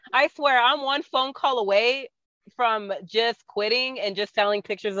I swear, I'm one phone call away from just quitting and just selling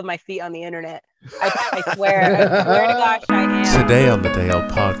pictures of my feet on the internet. I swear to gosh, I am. Today on the Dale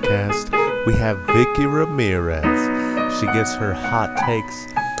podcast, we have Vicky Ramirez. She gives her hot takes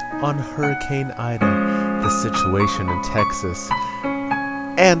on Hurricane Ida, the situation in Texas,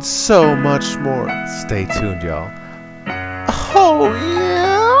 and so much more. Stay tuned, y'all. Oh, yeah?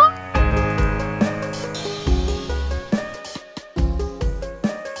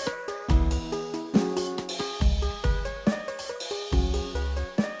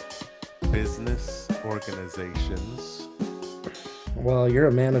 Business organizations. Well, you're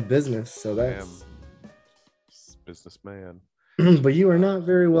a man of business, so I am that's. businessman. But you are not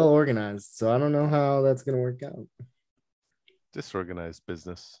very well organized, so I don't know how that's gonna work out. Disorganized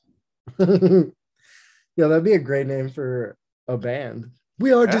business. Yeah, that'd be a great name for a band.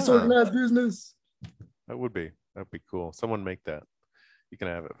 We are Yeah. disorganized business. That'd be cool. Someone make that. You can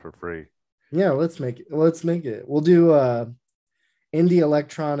have it for free. Yeah, let's make it. We'll do indie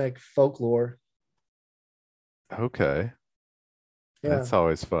electronic folklore. Okay. Yeah, That's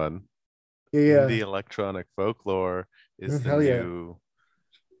always fun. yeah. Indie electronic folklore is the Hell yeah. new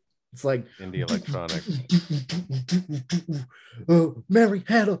It's like indie electronic. Oh, Mary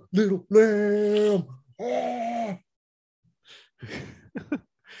had a little lamb. Ah,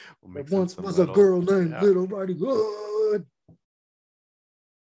 We'll there mix in once some was a metal. girl named Yeah. Little Riding Hood.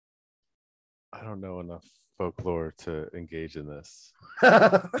 I don't know enough folklore to engage in this.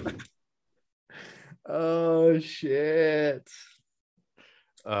 Oh shit.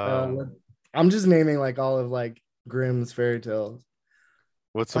 Um, I'm just naming like all of like Grimm's fairy tales.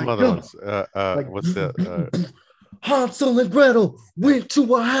 what's some like, other no. ones? Like What's the Hansel and Gretel went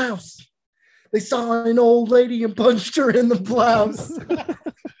to a house. They saw an old lady and punched her in the blouse.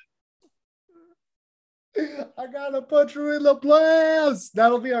 I gotta punch her in the blouse.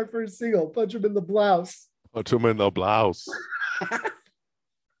 That'll be our first single. Punch him in the blouse. Put him in the blouse.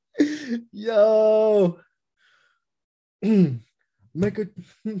 Yo. Make her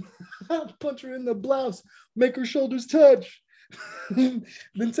punch her in the blouse. Make her shoulders touch. Then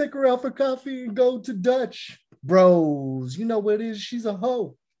take her out for coffee and go to Dutch. Bros, you know what it is? She's a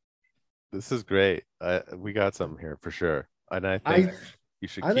hoe. This is great. We got something here for sure. And I I think you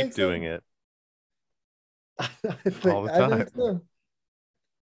should I keep think so. doing it. I All the time. think so.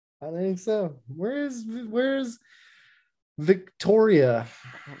 I think so. Where's Victoria?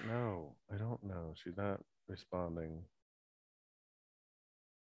 I don't know. She's not responding.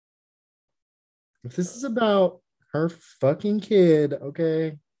 If this is about her fucking kid,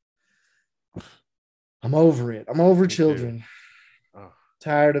 okay. I'm over it. I'm over Me too. children. Oh,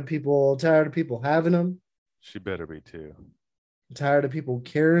 Tired of people having them. she better be too. Tired of people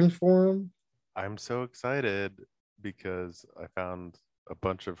caring for them. I'm so excited because I found a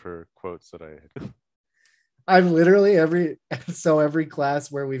bunch of her quotes that I've literally every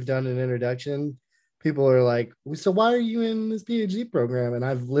class where we've done an introduction, people are like, so why are you in this PhD program? And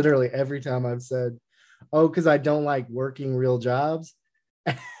I've literally every time I've said, oh, because I don't like working real jobs.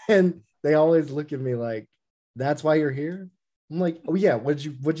 And they always look at me like, that's why you're here. I'm like, oh yeah, what'd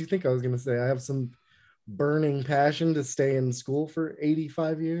you think I was gonna say? I have some burning passion to stay in school for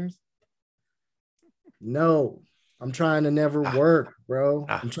 85 years. No, I'm trying to never work, bro.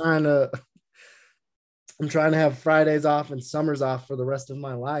 I'm trying to have Fridays off and summers off for the rest of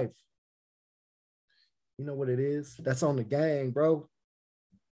my life. You know what it is? That's on the gang, bro.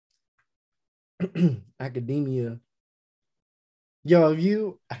 Academia.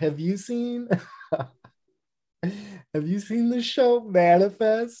 Yo, have you seen have you seen the show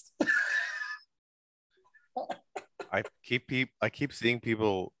Manifest? I keep seeing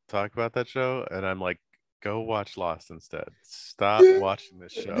people talk about that show, and I'm like, go watch Lost instead. Stop watching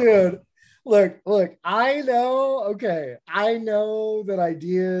this show. Dude, look, I know that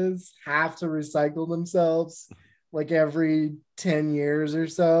ideas have to recycle themselves like every 10 years or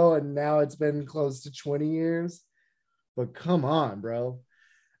so, and now it's been close to 20 years. But come on, bro.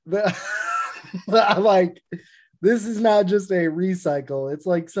 Like, this is not just a recycle. It's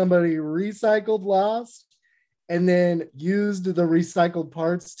like somebody recycled Lost and then used the recycled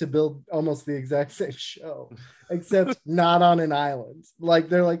parts to build almost the exact same show, except not on an island. Like,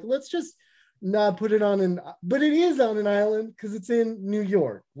 they're like, let's just not put it on but it is on an island because it's in New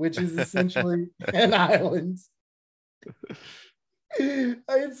York, which is essentially an island.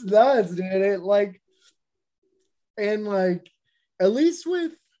 It's nuts, dude. At least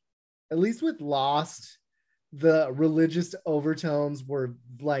with Lost, the religious overtones were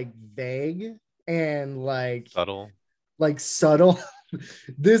like vague and like Subtle. subtle.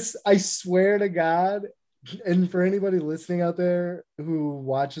 This, I swear to God, And for anybody listening out there who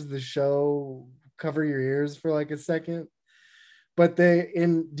watches the show, cover your ears for like a second. But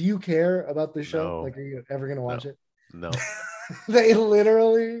do you care about the show? No, Like, are you ever gonna watch no, it? no. They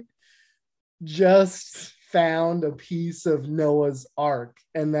literally just found a piece of Noah's Ark,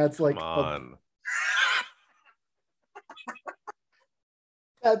 and Come on.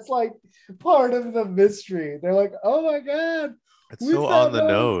 that's like part of the mystery. They're like, oh my god, It's we so on found the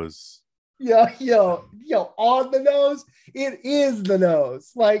Noah's. nose. Yo, on the nose. It is the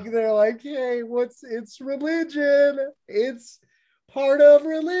nose. Like they're like, hey, it's religion. It's part of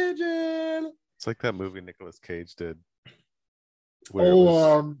religion. It's like that movie Nicolas Cage did where it Oh,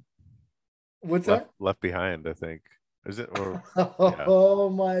 was what's left behind, I think. Is it or that? yeah. Oh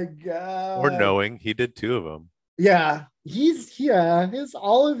my god. Or Knowing? He did two of them. Yeah, his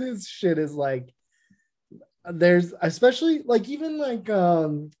all of his shit is like there's especially like even like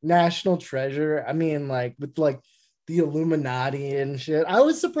National Treasure. I mean, like with like the Illuminati and shit. I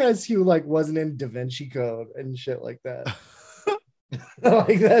was surprised he like wasn't in Da Vinci Code and shit like that.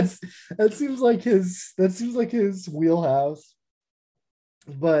 Like that seems like his wheelhouse.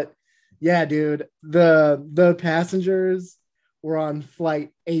 But yeah, dude, the passengers were on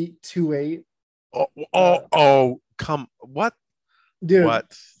flight 828. Come what? Dude,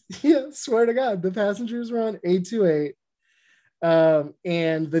 What? yeah, swear to God, the passengers were on 828.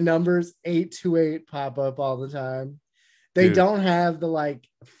 And the numbers 828 pop up all the time. They Dude, don't have the like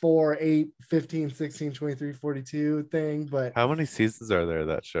 4, 8, 15, 16, 23, 42 thing, but how many seasons are there of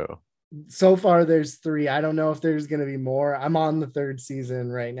that show? so far there's 3. I don't know if there's gonna be more. I'm on the 3rd season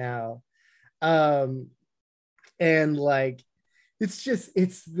right now. And like it's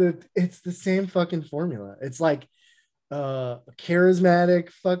the same fucking formula. It's like a charismatic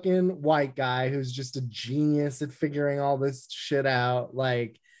fucking white guy who's just a genius at figuring all this shit out.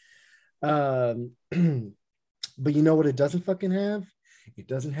 Like, but you know what it doesn't fucking have? It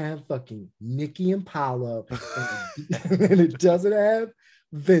doesn't have fucking Nikki and Paolo, and it doesn't have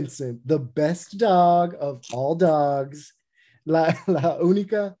Vincent, the best dog of all dogs. La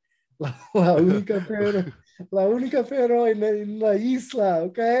única, la única pero, la única pero en la isla.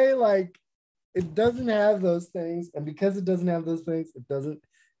 Okay, like it doesn't have those things, and because it doesn't have those things, it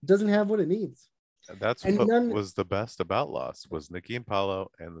doesn't have what it needs. That's And what none, was the best about Lost was Nikki and Paulo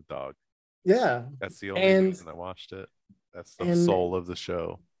and the dog. yeah, That's the only and reason I watched it. That's the and soul of the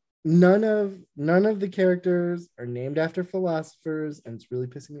show. none of the characters are named after philosophers, and it's really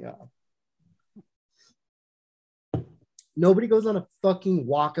pissing me off. Nobody goes on a fucking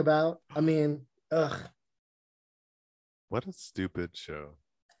walkabout. I mean, ugh. What a stupid show.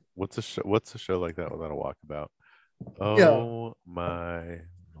 What's a show like that without a walkabout? Yeah, Oh my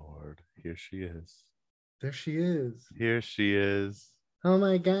lord. Here she is. there she is. Here she is. Oh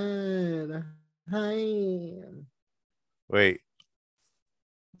my god. Hi. Wait.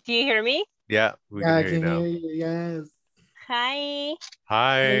 Do you hear me? Yeah, we Yeah, can I hear you can now. hear you. Yes. Hi.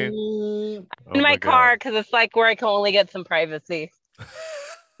 Hi. Hi. Oh In my car God. because it's like where I can only get some privacy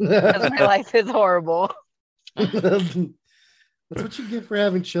because my life is horrible. That's what you get for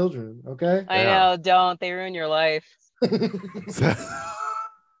having children, okay? I Yeah. know. Don't they ruin your life?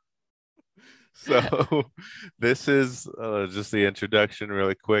 So this is just the introduction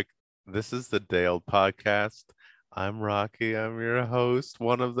really quick. This is the Dale podcast. I'm Rocky. I'm your host.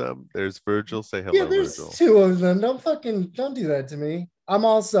 One of them. There's Virgil. Say hello, Yeah, there's Virgil. 2 of them. Don't do that to me. I'm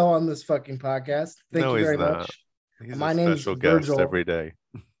also on this fucking podcast. Thank No, you he's very not. much. He's My a name's special guest Virgil. every day.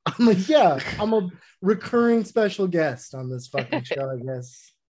 I'm a recurring special guest on this fucking show, I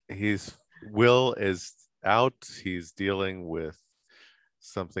guess. Will is out. He's dealing with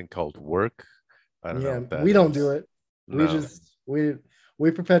something called work. I don't know Yeah, what that we don't is. do it. No. We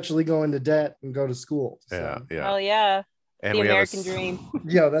perpetually go into debt and go to school. Yeah, So. yeah. Hell yeah. And The we have American dream.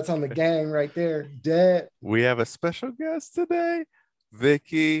 Yo, that's on the gang right there. Debt. we have a special guest today,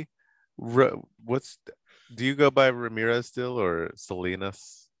 Vicky. Do you go by Ramirez still or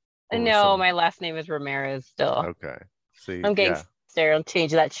Salinas? Or No, my last name is Ramirez still. Okay. See, I'm gangster. I'll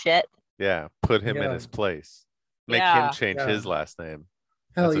change that shit. yeah. Put him in Yeah. his place. Make Yeah. him change Yeah. his last name.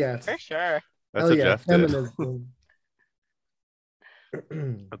 Hell That's yeah. For sure. That's Hell what yeah. Jeff did. Feminism.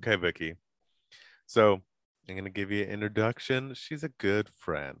 Okay, Vicky. So I'm gonna give you an introduction. She's a good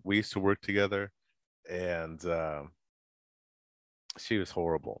friend. We used to work together, and she was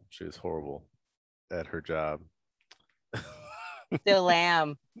horrible. She was horrible at her job. Still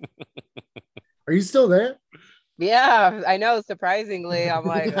am. Are you still there? Yeah, I know. Surprisingly, I'm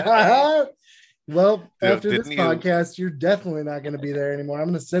like, okay. Well, Dude, after this didn't you- podcast, you're definitely not going to be there anymore. I'm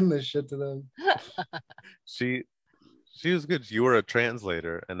going to send this shit to them. She was good. You were a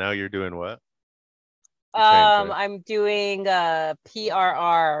translator, and now you're doing what? it. I'm doing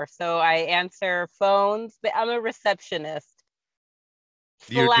PRR, so I answer phones, but I'm a receptionist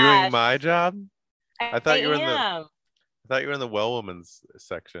You're doing slash my job? I I thought you were in the am. I thought you were in the well woman's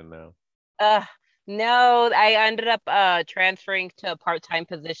section now. Uh, no, I ended up transferring to a part-time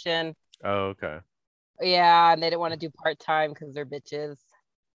position. Oh, okay. Yeah, and they didn't want to do part-time because they're bitches.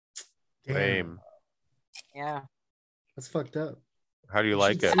 Damn, Lame. Yeah. that's fucked up. How do you You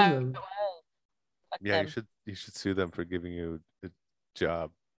like should it? sue them. Fuck Yeah, them. you should sue them for giving you a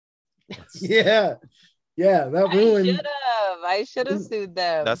job. Yeah, yeah, that ruined. I should have sued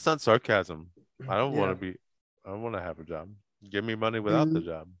them. That's not sarcasm. I don't want Yeah, to be. I don't want to have a job. Give me money without the and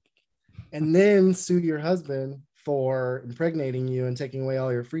job. and then sue your husband for impregnating you and taking away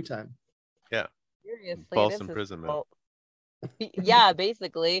all your free time. Yeah. Seriously, False it is his imprisonment. fault. Yeah,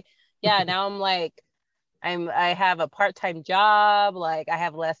 basically. Yeah, now I'm like, I have a part-time job, like I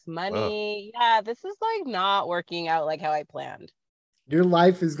have less Ugh. money. Yeah, this is like not working out like how I planned. Your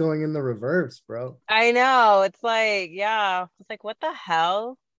life is going in the reverse, bro. I know. It's like, yeah, it's like what the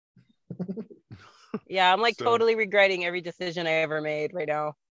hell? Yeah, I'm like So- totally regretting every decision I ever made right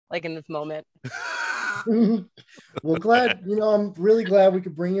now, like in this moment. Well, I'm really glad we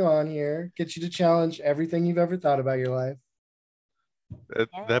could bring you on here, get you to challenge everything you've ever thought about your life.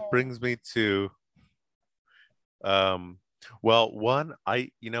 that brings me to well, one,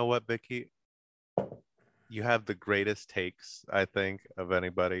 you know what, Vicky? You have the greatest takes, I think, of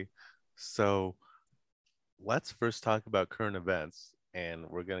anybody. So let's first talk about current events, and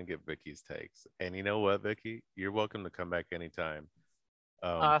we're gonna get Vicky's takes. And you know what, Vicky? You're welcome to come back anytime.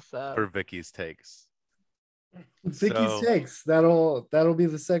 Awesome. For Vicky's takes. Vicky's takes. That'll be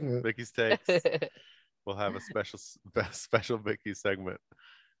the segment. Vicky's takes. We'll have a special Vicky segment.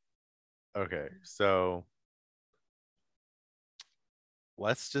 Okay, so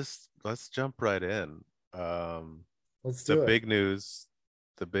let's jump right in. Let's do it.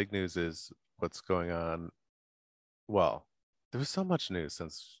 The big news is what's going on. Well, there was so much news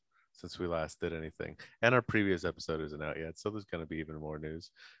since we last did anything, and our previous episode isn't out yet, so there's going to be even more news.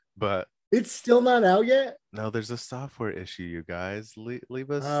 But it's still not out yet. No, there's a software issue, you guys. Leave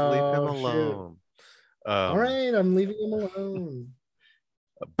him Oh, alone. All right, I'm leaving him alone.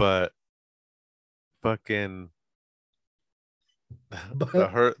 But fucking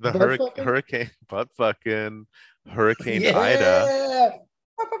Hurricane Yeah. Ida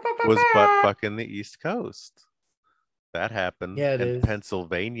was butt fucking the East Coast. That happened. Yeah, it and is.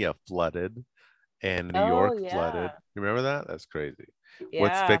 Pennsylvania flooded and New York flooded. You remember that? That's crazy. Yeah.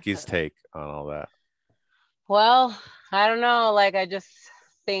 What's Vicky's take on all that? Well, I don't know. Like, I just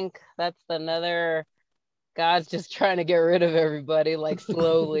think that's another God's just trying to get rid of everybody, like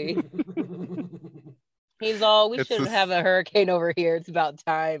slowly. He's all, we should have a hurricane over here. It's about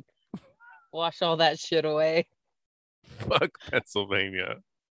time. Wash all that shit away. Fuck Pennsylvania.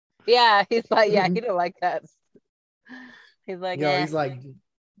 Yeah, he's like, yeah, he didn't like that. He's like, he's like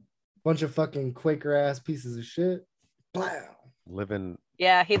bunch of fucking Quaker ass pieces of shit. Wow. Living.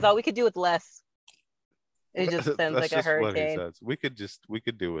 Yeah, he's all, we could do with less. It just sends like a hurricane. What he says. We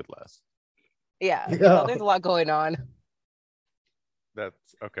could do with less. Yeah. So there's a lot going on. That's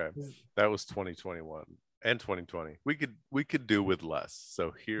okay. That was 2021 and 2020. We could do with less.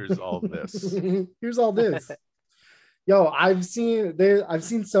 So here's all this. Here's all this. Yo, I've seen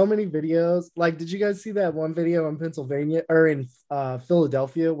so many videos. Like, did you guys see that one video in Pennsylvania or in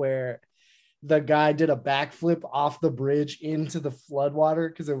Philadelphia where the guy did a backflip off the bridge into the floodwater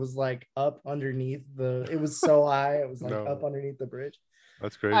because it was like up underneath it was so high, it was like up underneath the bridge.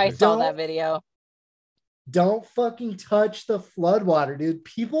 That's crazy. I saw that video. Don't fucking touch the floodwater, dude.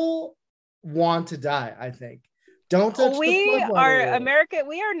 People want to die, I think. Don't touch the floodwater.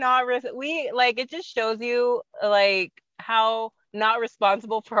 We are not like, it just shows you like how not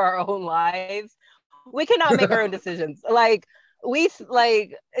responsible for our own lives. We cannot make our own decisions. Like,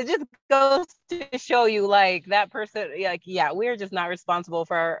 it just goes to show you, like, that person, like, yeah, we're just not responsible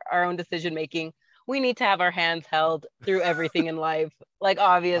for our own decision making. We need to have our hands held through everything in life. Like,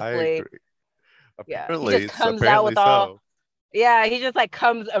 obviously. Apparently, yeah, he just comes out with all. Yeah, he just like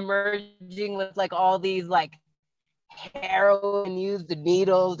comes emerging with like all these like heroin used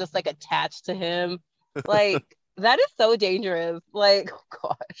needles just like attached to him. Like, that is so dangerous. Like, oh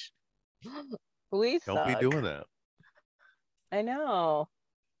gosh, don't be doing that. I know.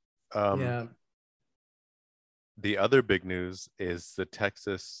 Yeah. The other big news is the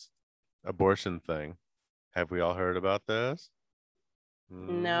Texas abortion thing. Have we all heard about this?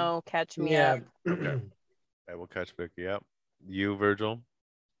 No, catch me up. Okay. I will catch Vicky up. You, Virgil?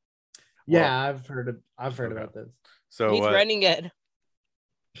 Yeah, I've heard about this. So he's running it.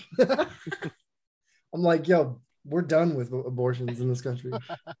 I'm like, yo, we're done with abortions in this country.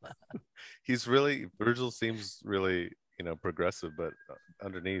 Virgil seems really, progressive, but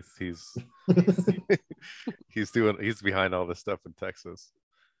underneath he's behind all this stuff in Texas.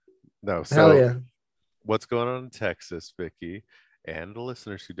 No, Hell so yeah. what's going on in Texas, Vicky, and the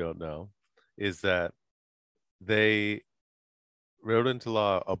listeners who don't know, is that they wrote into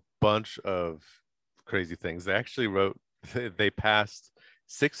law a bunch of crazy things. They actually they passed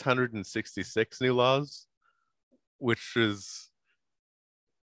 666 new laws, which is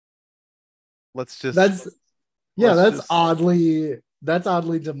That's oddly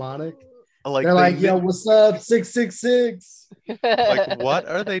demonic. like They're like, yo, what's up, 666? Like, what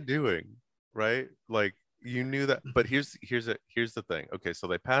are they doing? Right? Like, you knew that, but here's the thing. Okay, so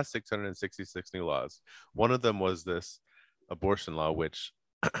they passed 666 new laws. One of them was this abortion law, which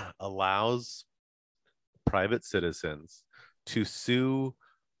allows private citizens to sue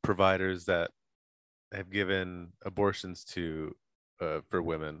providers that have given abortions to for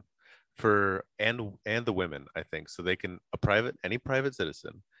women, and the women, I think. So they can any private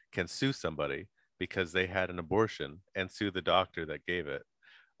citizen can sue somebody because they had an abortion and sue the doctor that gave it,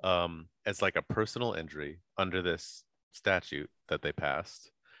 as like a personal injury under this statute that they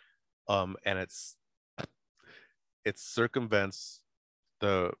passed. And it circumvents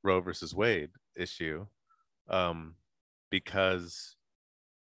the Roe versus Wade issue, because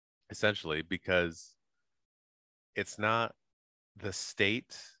it's not the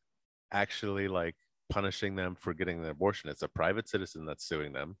state actually like punishing them for getting an abortion. It's a private citizen that's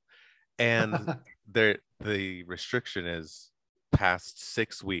suing them, and the restriction is past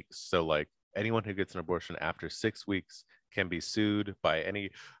 6 weeks. So like anyone who gets an abortion after 6 weeks can be sued by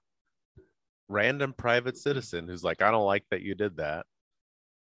any random private citizen who's like, I don't like that you did that.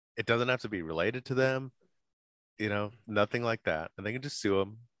 It doesn't have to be related to them, nothing like that, and they can just sue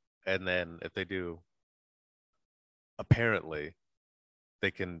them. And then if they do, apparently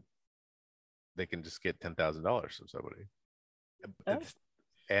they can just get $10,000 from somebody. Oh.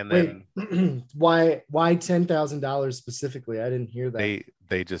 And then why $10,000 specifically? I didn't hear that.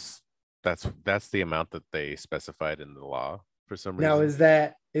 They just that's the amount that they specified in the law for some reason. Now is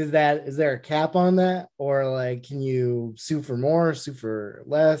there a cap on that, or like can you sue for more, sue for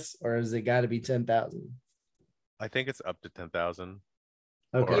less, or has it got to be 10,000? I think it's up to 10,000.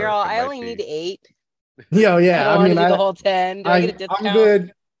 Okay. Girl, I only need 8. Yo, yeah. I mean, do the whole 10. Do I get a discount? I'm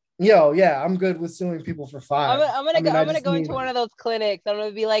good. Yo, yeah, I'm good with suing people for 5. I'm gonna go into one of those clinics. I'm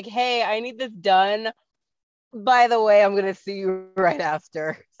gonna be like, hey, I need this done. By the way, I'm gonna see you right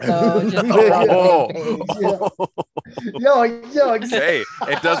after. So just yo, hey,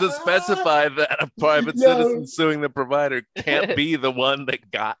 it doesn't specify that a private citizen suing the provider can't be the one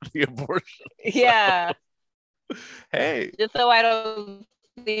that got the abortion. Yeah. Hey, just so I don't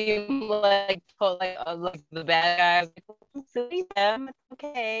seem like the bad guys. I'm suing them. It's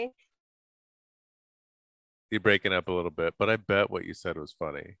okay. You're breaking up a little bit, but I bet what you said was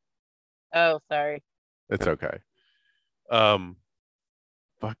funny. Oh, sorry. It's okay.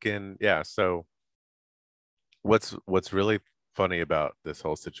 Fucking yeah. So what's really funny about this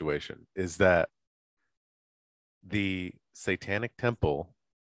whole situation is that the Satanic Temple,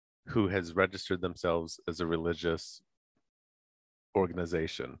 who has registered themselves as a religious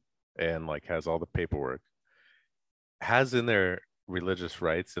organization and like has all the paperwork, has in their religious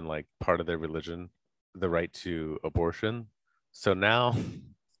rights and like part of their religion the right to abortion. So now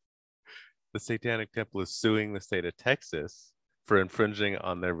the Satanic Temple is suing the state of Texas for infringing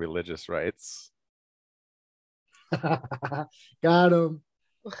on their religious rights. Got him.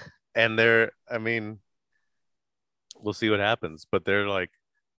 And we'll see what happens, but they're like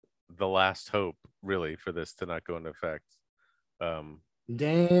the last hope, really, for this to not go into effect.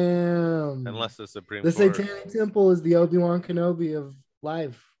 Damn. Unless the Supreme Court. The Satanic Temple is the Obi-Wan Kenobi of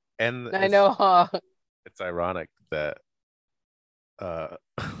life. And I know, huh? It's ironic that the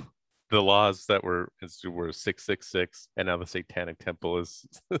laws that were 666, and now the Satanic Temple is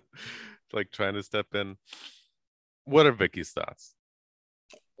like trying to step in. What are Vicky's thoughts?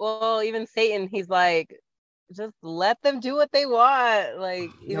 Well, even Satan, he's like, just let them do what they want. Like,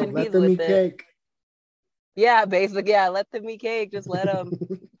 even let he's them with eat it. Cake. Yeah, basically, yeah, let them eat cake. Just let them.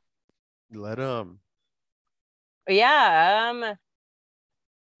 Let them. Yeah.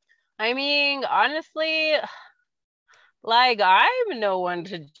 I mean, honestly, like, I'm no one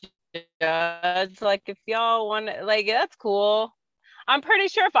to judge. Like, if y'all want to, like, that's cool. I'm pretty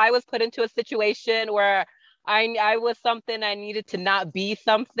sure if I was put into a situation where I was something I needed to not be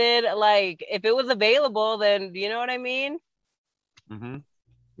something, like, if it was available, then you know what I mean? Mm-hmm.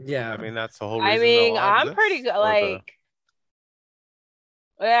 Yeah. I mean, that's the whole reason. I mean, I'm pretty good, like,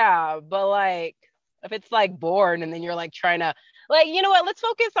 yeah, but like, If it's like born and then you're like trying to like, you know what, let's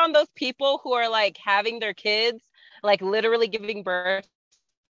focus on those people who are like having their kids, like literally giving birth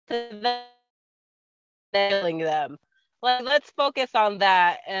to them, killing them. Like, let's focus on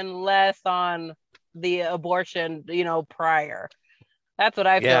that and less on the abortion, prior. That's what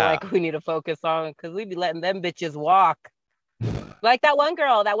I feel Yeah. like we need to focus on, because we be letting them bitches walk. Like that one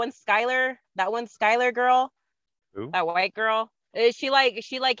girl, that one Skylar girl, Who? that white girl. She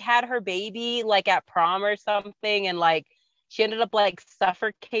had her baby like at prom or something, and like she ended up like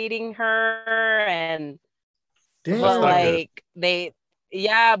suffocating her, and Damn. but not good. like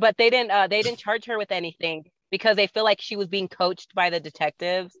but they didn't charge her with anything because they feel like she was being coached by the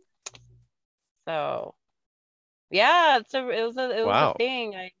detectives. So yeah, it was a Wow.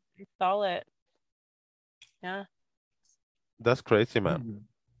 thing. I saw it. Yeah. That's crazy, man.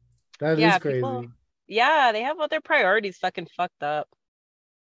 That Yeah, is crazy. people. Yeah, they have other priorities fucking fucked up.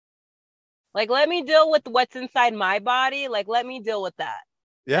 Like, let me deal with what's inside my body. Like, let me deal with that.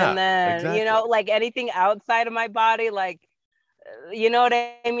 Yeah, And then, exactly. like anything outside of my body, like, you know what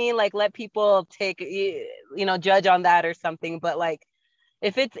I mean? Like, let people judge on that or something. But like,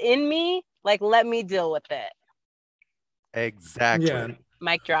 if it's in me, like, let me deal with it. Exactly. Yeah.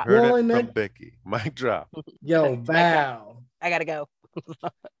 Mic drop. Heard Well, it and from that- Vicky. Mic drop. Yo, Mic drop. bow. I gotta go.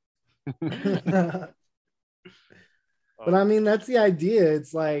 But I mean, that's the idea.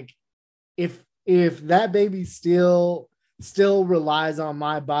 It's like if that baby still relies on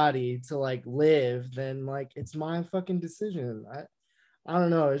my body to like live, then like it's my fucking decision. I don't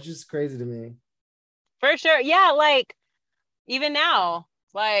know. It's just crazy to me. For sure. Yeah, like even now,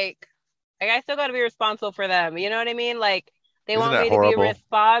 like I still gotta be responsible for them. You know what I mean? Like they Isn't want that me to be horrible?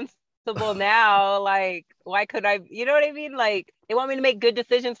 responsible now. Like, why could I, you know what I mean? Like they want me to make good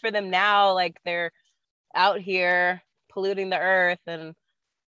decisions for them now. Like they're out here polluting the earth, and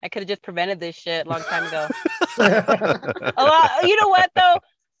I could have just prevented this shit a long time ago. A lot, you know what though?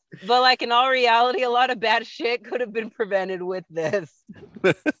 But like in all reality, a lot of bad shit could have been prevented with this.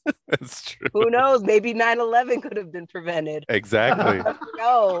 That's true. Who knows? Maybe 9/11 could have been prevented. Exactly.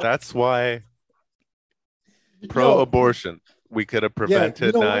 No. That's why pro-abortion. We could have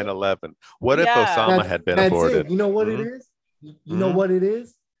prevented 9/11. What if Osama had been aborted? It. You know what it is? You know what it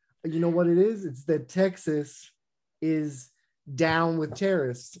is? You know what it is? It's that Texas is down with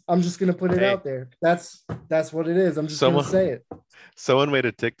terrorists. I'm just gonna put it out there. That's what it is. I'm just gonna say it. Someone made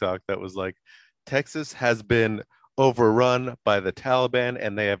a TikTok that was like, Texas has been overrun by the Taliban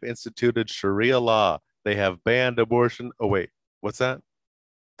and they have instituted Sharia law. They have banned abortion. Oh wait, what's that?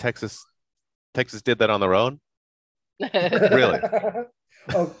 Texas did that on their own? Really?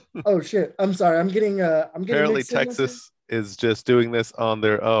 oh shit. I'm sorry. I'm getting apparently Texas is just doing this on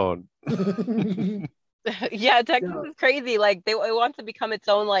their own. Yeah, Texas is crazy. Like they want to become its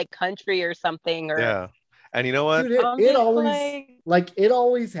own like country or something. Or yeah, and you know what? Dude, it always it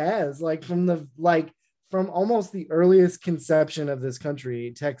always has from almost the earliest conception of this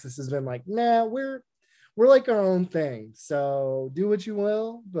country. Texas has been like, nah, we're like our own thing. So do what you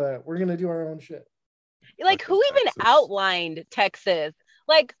will, but we're gonna do our own shit. Like who even outlined Texas?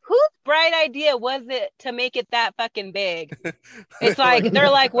 Like whose bright idea was it to make it that fucking big? It's like they're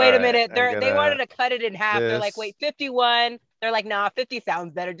like, wait a minute, they wanted to cut it in half. They're like, wait, 51. They're like, nah, 50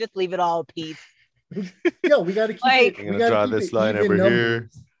 sounds better. Just leave it all piece. Yo, we gotta keep it. I'm gonna draw this line over here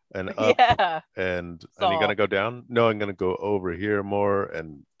and up, and you're gonna go down. No, I'm gonna go over here more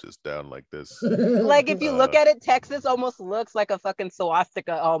and just down like this. Like if you look at it, Texas almost looks like a fucking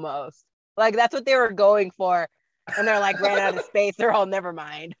swastika almost. Like that's what they were going for. And they're like ran out of space. They're all never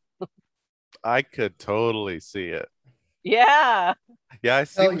mind. I could totally see it. Yeah. Yeah, I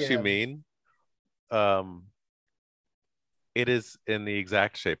see what you mean. It is in the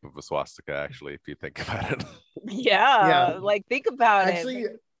exact shape of a swastika, actually, if you think about it. Yeah. Like think about it. Actually,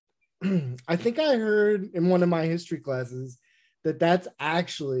 I think I heard in one of my history classes that that's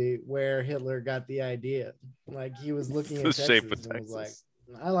actually where Hitler got the idea. Like he was looking at the shape of Texas and was like,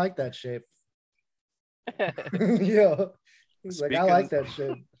 I like that shape. Yeah, he's like, I like that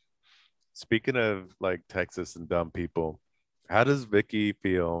shit. Speaking of like Texas and dumb people, how does Vicky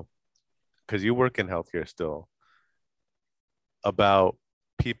feel? Because you work in healthcare still, about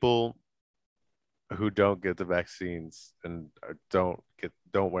people who don't get the vaccines and don't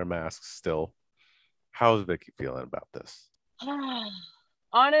wear masks still. How's Vicky feeling about this?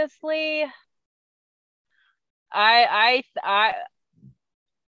 Honestly,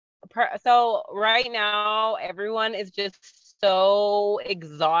 so right now everyone is just so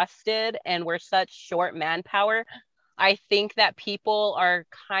exhausted and we're such short manpower. I think that people are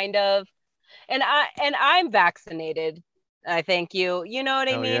kind of, and I'm vaccinated. I thank you. You know what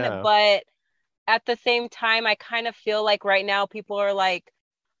I mean? Yeah. But at the same time, I kind of feel like right now people are like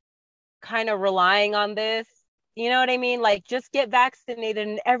kind of relying on this. You know what I mean? Like, just get vaccinated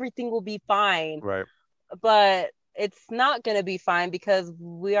and everything will be fine. Right. But it's not going to be fine because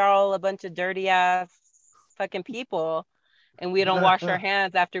we are all a bunch of dirty ass fucking people and we don't wash our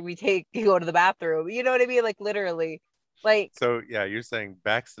hands after we go to the bathroom. You know what I mean? Like, literally. Like, So yeah, you're saying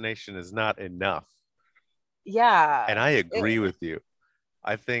vaccination is not enough. yeah. And I agree with you.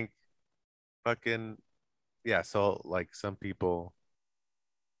 I think fucking yeah, so like some people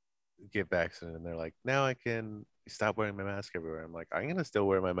get vaccinated and they're like, now I can stop wearing my mask everywhere. I'm like, I'm gonna still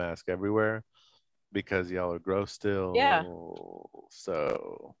wear my mask everywhere because y'all are gross still. Yeah.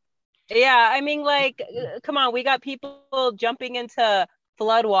 So Yeah, I mean, like, come on, we got people jumping into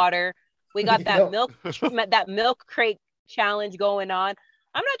flood water. We got that milk crate challenge going on.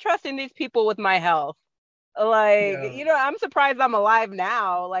 I'm not trusting these people with my health. Like, I'm surprised I'm alive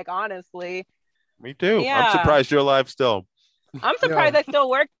now. Like, honestly, me too. yeah. I'm surprised you're alive still. I'm surprised I still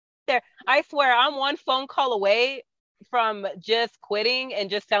work there. I swear, I'm one phone call away from just quitting and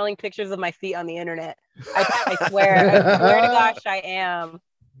just selling pictures of my feet on the internet. I swear to gosh, I am.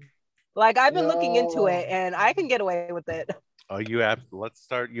 Like, I've been looking into it and I can get away with it. Oh, let's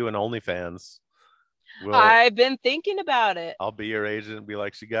start you an OnlyFans. I've been thinking about it. I'll be your agent and be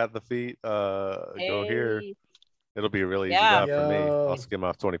like, she got the feet. Go here. It'll be a really easy job for me. I'll skim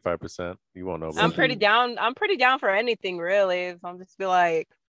off 25%. You won't know. I'm pretty down for anything, really. So I'll just be like,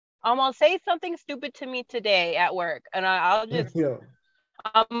 I'm gonna say something stupid to me today at work, and I'll just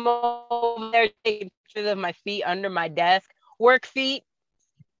I'm over there taking pictures of my feet under my desk, work feet,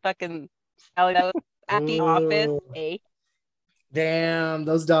 fucking selling those at the office. Hey. Damn,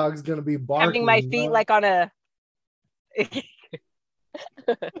 those dogs gonna be barking. Having my feet like on a.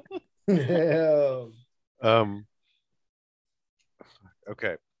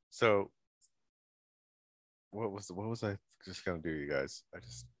 Okay, so what was I just gonna do, you guys? I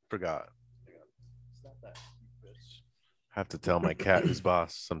just forgot. Stop that, bitch. Have to tell my cat who's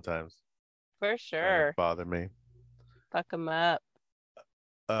boss sometimes. For sure. Bother me. Fuck him up.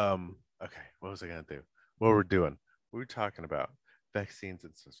 Okay, what was I gonna do? What we're doing? We were talking about vaccines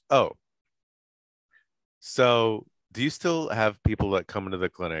and stuff. Oh, so do you still have people that come into the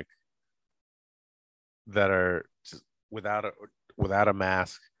clinic that are just without a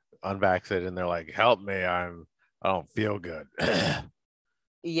mask, unvaccinated, and they're like, "Help me, I don't feel good."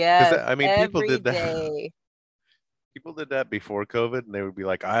 Yeah, I mean, people did that. People did that before COVID, and they would be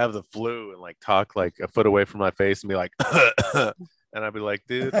like, "I have the flu," and like talk like a foot away from my face and be like, and I'd be like,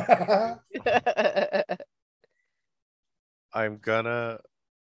 "Dude, I'm gonna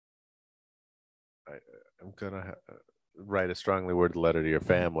write a strongly worded letter to your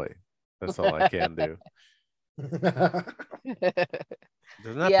family. That's all I can do." Doesn't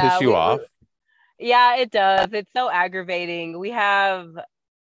that piss you off? Yeah, it does. It's so aggravating. We have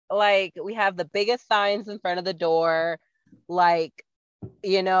the biggest signs in front of the door, like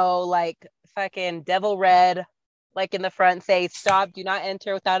fucking devil red, like in the front, say stop, do not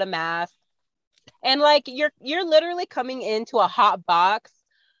enter without a mask. And like you're literally coming into a hot box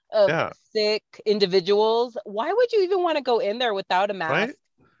of sick individuals. Why would you even want to go in there without a mask? Right?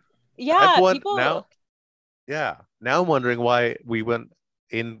 Yeah, people. Now I'm wondering why we went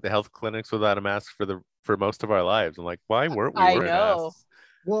in the health clinics without a mask for most of our lives. I'm like, why weren't we wearing masks?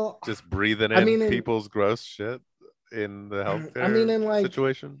 Well, just breathing in people's gross shit in the healthcare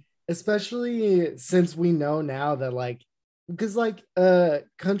situation. Especially since we know now that because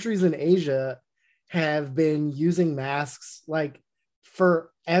countries in Asia have been using masks like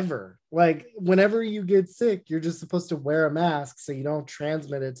forever. Like whenever you get sick, you're just supposed to wear a mask so you don't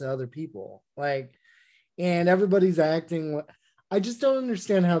transmit it to other people. And everybody's acting. I just don't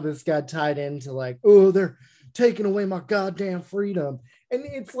understand how this got tied into they're taking away my goddamn freedom. And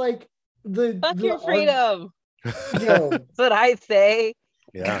it's like fuck your freedom. That's what I say.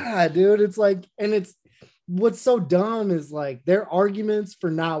 Yeah, God, dude. It's like, and it's what's so dumb is their arguments for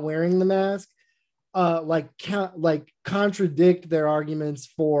not wearing the mask, contradict their arguments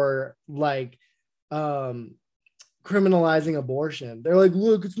for criminalizing abortion. They're like,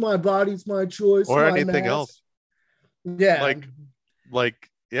 look, it's my body, it's my choice, or anything else. Yeah,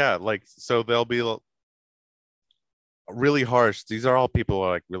 so they'll be really harsh. These are all people who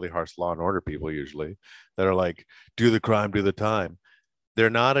are really harsh law and order people usually that are do the crime, do the time. They're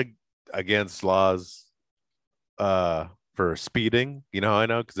not against laws for speeding. You know how I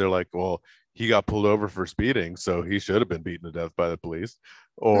know? Because they're like, well, he got pulled over for speeding, so he should have been beaten to death by the police.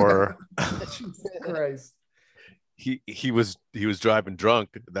 Or Jesus Christ. He was driving drunk.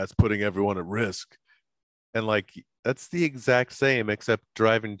 That's putting everyone at risk. And that's the exact same, except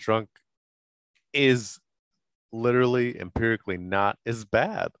driving drunk is literally empirically not as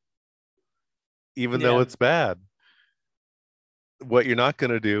bad, even though Yeah. it's bad. What you're not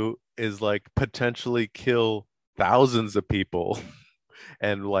going to do is like potentially kill thousands of people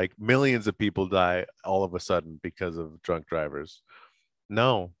and like millions of people die all of a sudden because of drunk drivers.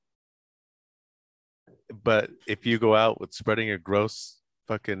 No. But if you go out with spreading your gross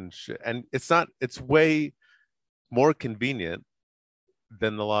fucking shit, and it's way more convenient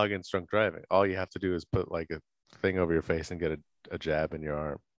than the law against drunk driving. All you have to do is put like a thing over your face and get a jab in your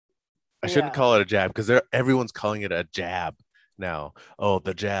arm. I shouldn't call it a jab because everyone's calling it a jab now. Oh,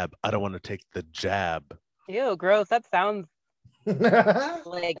 the jab. I don't want to take the jab. Ew, gross. That sounds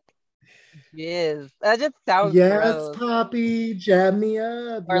like jizz. That just sounds Yes, gross. Poppy, jab me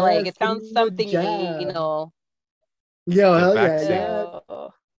up. Or yes, like it give sounds me the something jab. anal. Yo, The hell yeah, vaccine. yeah. Ew.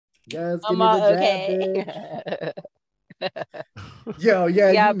 Yes, give I'm me the jab, okay. bitch. Yo,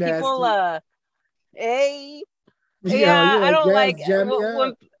 yeah, Yeah, you people nasty. hey. Yo, Yeah, you're I like, don't like yes, jab me when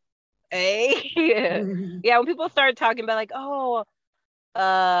up. hey. Yeah, when people start talking about like, oh,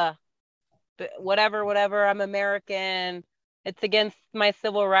 uh whatever, I'm American. It's against my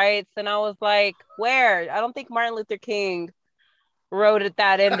civil rights. And I was like, where? I don't think Martin Luther King wrote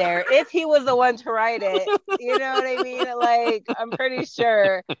that in there. If he was the one to write it, you know what I mean? Like, I'm pretty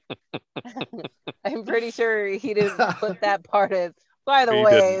sure he didn't put that part in. By the He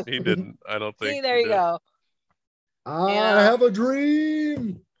way, didn't. He didn't. I don't think see, there he you did. go. I Yeah. have a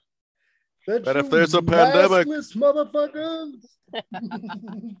dream that But you if there's a pandemic, maskless motherfuckers.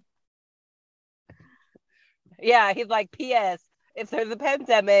 Yeah, he's like, P.S. If there's a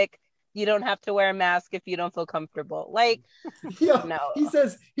pandemic, you don't have to wear a mask if you don't feel comfortable. Like, Yo, no. he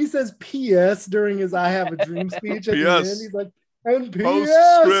says P.S. during his "I Have a Dream" speech at the end. P.S. He's like, and P.S.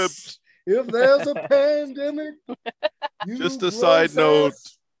 Postscript. If there's a pandemic, Just a side note.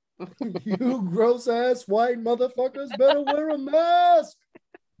 You gross ass white motherfuckers better wear a mask.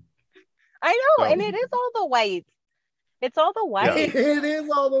 I know, So- and it is all the whites. It's all the Yeah. whites. It is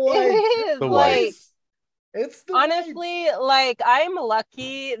all the whites. It is The like whites. It's the honestly, whites. like I'm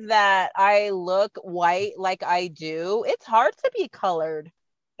lucky that I look white like I do. It's hard to be colored.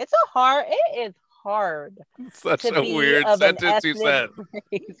 It is hard Such to a be weird of an sentence you ethnic said.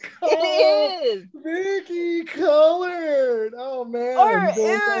 race. Oh, It is. Vicky colored. Oh man. Or Going back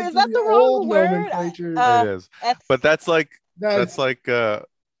is to that the the old wrong word? nomenclature. It is. But that's like That's it's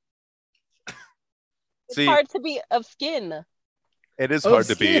see, hard to be of skin. it is Of hard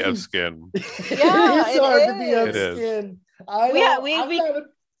to be skin. of skin. Yeah, It's it hard to be of It is. skin.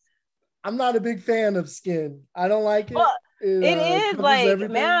 I'm not a big fan of skin. I don't like it. Well, it is covers like,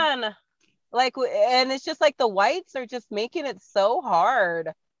 everything. man, like, and it's just like the whites are just making it so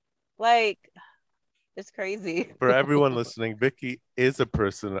hard. Like, it's crazy. For everyone listening, Vicky is a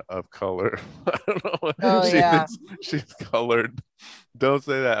person of color. I don't know. Oh, yeah. She's colored. Don't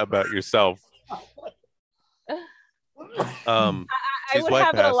say that about yourself. I She's would white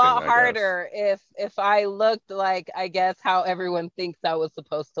have it a passing, lot I guess. harder if I looked like, I guess, how everyone thinks I was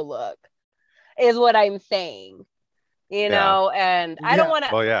supposed to look, is what I'm saying. You know, and I don't want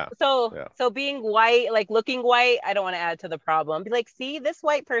to. Well, yeah. So being white, like looking white, I don't want to add to the problem. Be like, see, this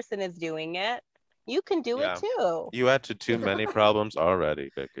white person is doing it. You can do it too. You add to too many problems already,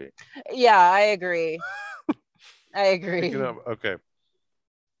 Vicky. Yeah, I agree. I agree. Okay.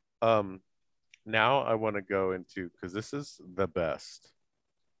 Now I want to go into, because this is the best.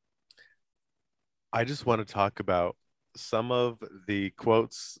 I just want to talk about some of the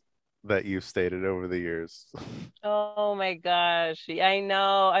quotes that you've stated over the years. Oh my gosh. I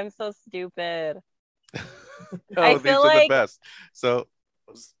know. I'm so stupid. Oh, these are the best. So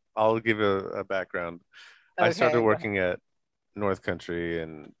I'll give a background. Okay, I started working at North Country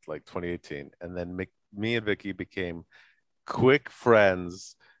in like 2018, and then me and Vicky became close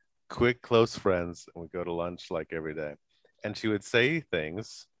friends, and we go to lunch like every day. And she would say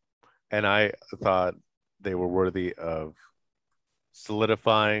things, and I thought they were worthy of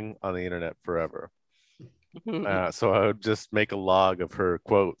solidifying on the internet forever. So I would just make a log of her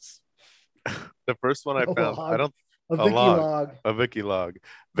quotes. The first one I found, a Vicky log.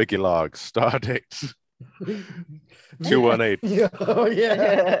 Vicky log, star date 218. Oh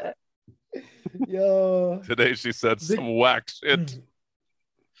yeah. Yo. Today she said some whack shit.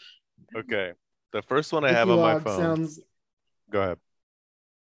 Okay. The first one I have on my phone. Go ahead.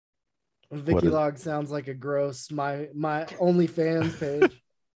 Vicky log sounds like a gross my OnlyFans page.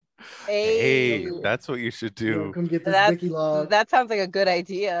 Hey, that's what you should do. Yo, come get this Vicky log. That sounds like a good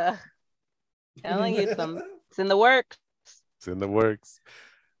idea. Telling you it's in the works. It's in the works.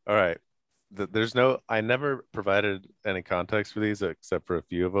 All right. I never provided any context for these except for a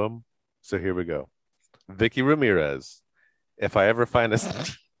few of them. So here we go. Vicky Ramirez. If I ever find a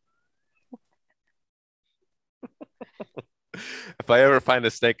if I ever find a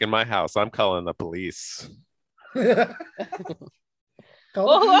snake in my house, I'm calling the police. Well,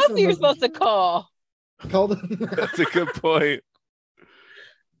 who else are you supposed to call? Call them. That's a good point.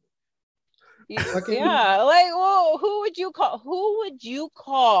 Yeah, like, well, who would you call? Who would you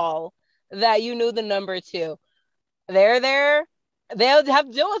call that you knew the number to? They're there. They'll have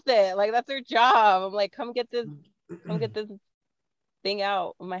to deal with it. Like, that's their job. I'm like, come get this thing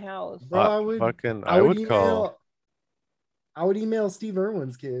out of my house. Bro, I would call. I would email Steve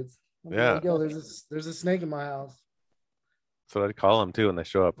Irwin's kids. Yeah. Like, yo, there's a snake in my house. That's what I'd call them too when they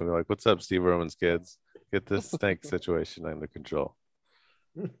show up and be like, "What's up, Steve Irwin's kids? Get this snake situation under control."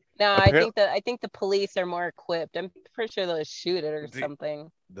 No, I think the police are more equipped. I'm pretty sure they'll shoot it or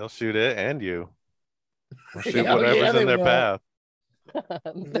something. They'll shoot it and you. They'll shoot Yeah, whatever's in their path.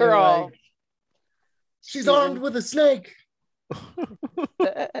 They're all. Like, she's armed with a snake.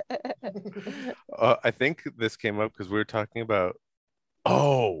 I think this came up because we were talking about.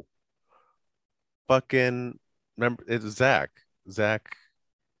 Oh, fucking remember it's Zach. I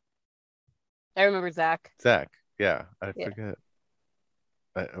remember Zach. Yeah, I forget.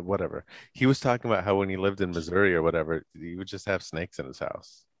 Whatever. He was talking about how when he lived in Missouri or whatever, he would just have snakes in his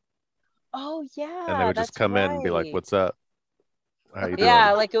house. Oh yeah, and they would just come in and be like, "What's up? How you doing?"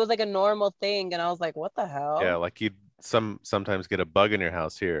 Yeah, like it was like a normal thing, and I was like, "What the hell?" Yeah, like you'd sometimes get a bug in your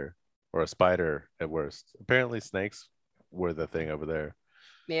house here, or a spider at worst. Apparently, snakes were the thing over there.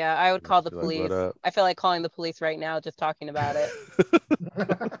 Yeah, I would call the Like, police. what up? I feel like calling the police right now, just talking about it.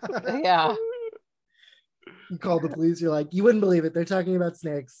 Yeah. You call the police, you're like, you wouldn't believe it. They're talking about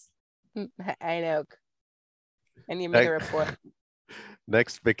snakes. I know. I need to make a report.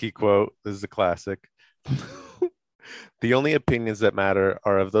 Next Vicky quote. This is a classic. The only opinions that matter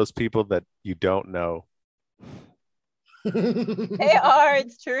are of those people that you don't know. They are.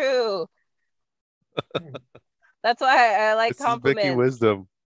 It's true. That's why I like This compliments. is Vicky wisdom.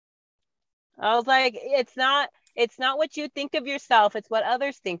 I was like, it's not what you think of yourself, it's what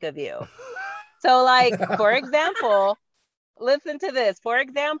others think of you. So like, for example, listen to this. For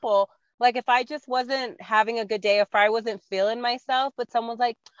example, like if I just wasn't having a good day, if I wasn't feeling myself, but someone's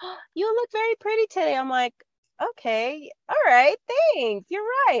like, oh, you look very pretty today. I'm like, okay, all right, thanks. You're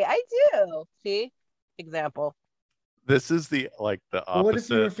right. I do. See? Example. This is the opposite. But what if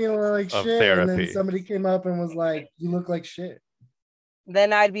you were feeling like shit therapy. and then somebody came up and was like, you look like shit?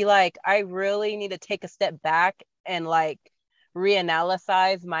 Then I'd be like, I really need to take a step back and like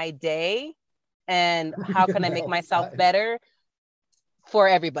reanalyze my day and how can I make myself better for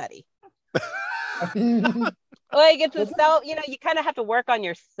everybody. Like it's a self, you kind of have to work on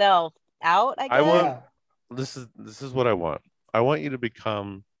yourself out, I guess. This is what I want. I want you to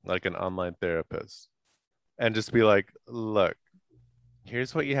become like an online therapist and just be like, look,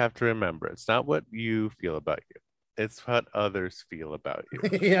 here's what you have to remember. It's not what you feel about you. It's what others feel about you.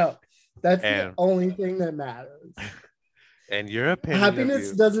 Yeah, that's the only thing that matters. And your opinion.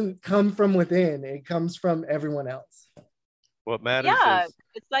 Happiness doesn't come from within; it comes from everyone else. What matters is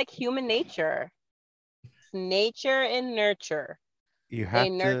it's like human nature. It's nature and nurture. You have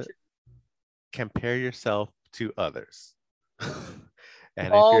to compare yourself to others. And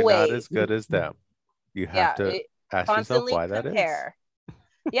if you're not as good as them, you have to ask yourself why that is.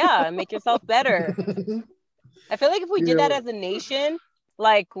 Yeah, make yourself better. I feel like if we did that as a nation,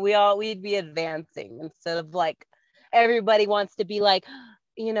 like we'd be advancing instead of like everybody wants to be like,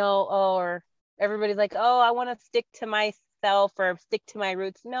 or everybody's like, oh, I want to stick to myself or stick to my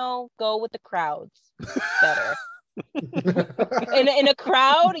roots. No, go with the crowds. Better. in a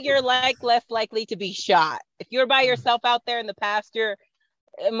crowd, you're like less likely to be shot. If you're by yourself out there in the pasture,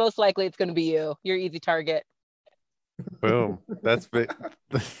 most likely it's going to be you. You're easy target. Boom. That's big.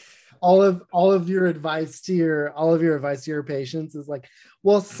 all of your advice to your patients is like,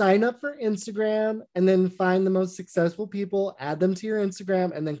 well, sign up for Instagram and then find the most successful people, add them to your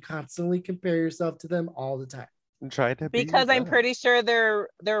Instagram, and then constantly compare yourself to them all the time. And try to because I'm pretty sure they're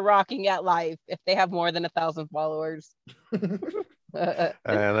rocking at life if they have more than 1,000 followers. And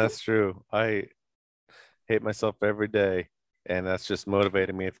that's true. I hate myself every day, and that's just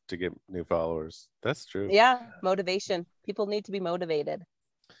motivating me to get new followers. That's true. Yeah, motivation. People need to be motivated.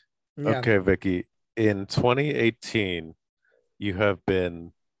 Yeah. Okay, Vicky. In 2018, you have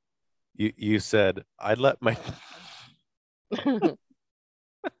been. You said I'd let my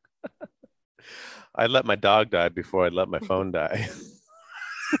dog die before I'd let my phone die.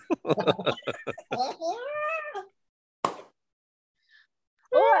 Well,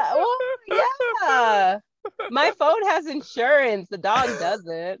 yeah. My phone has insurance. The dog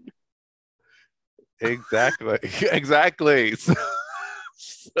doesn't. Exactly. Exactly. So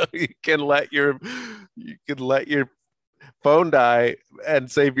you can let your phone die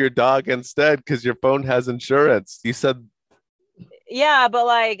and save your dog instead because your phone has insurance. You said Yeah, but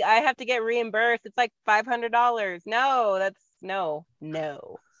like I have to get reimbursed. It's like $500. No, that's no.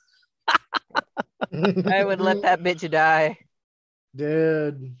 I would let that bitch die.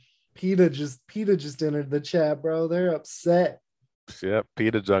 Dude, PETA just entered the chat, bro. They're upset. yep,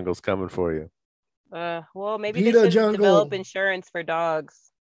 PETA Jungle's coming for you. Well, maybe they PETA should Jungle. develop insurance for dogs.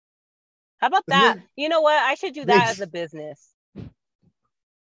 How about that? You know what? I should do that as a business.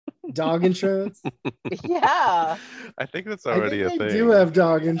 Dog insurance? Yeah. I think that's I already think a they thing. do have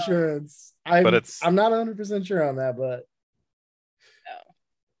dog insurance. I'm not 100% sure on that, but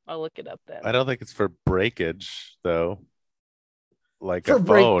I'll look it up then. I don't think it's for breakage though. Like for a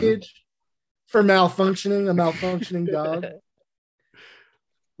phone. breakage, for malfunctioning, a malfunctioning dog.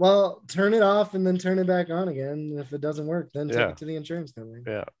 Well, turn it off and then turn it back on again. If it doesn't work, then take it to the insurance company.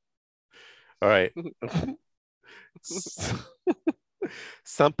 Yeah. All right.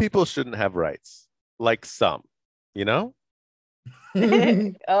 Some people shouldn't have rights. Like some, you know?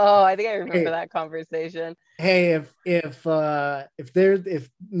 Oh, I think I remember that conversation. Hey, if now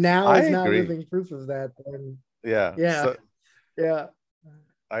is not living proof of that, then yeah.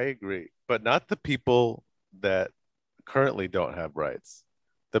 I agree. But not the people that currently don't have rights.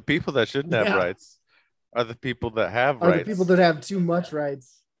 The people that shouldn't have rights are the people that have rights. The people that have too much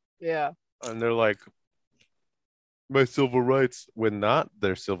rights. Yeah. And they're like, my civil rights, when not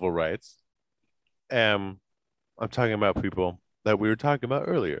their civil rights. I'm talking about people that we were talking about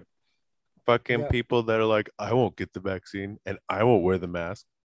earlier. Fucking people that are like, I won't get the vaccine and I won't wear the mask.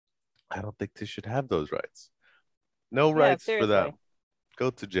 I don't think they should have those rights. No rights for them. Go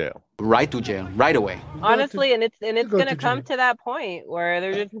to jail. Right to jail, right away. Honestly, and it's gonna come to that point where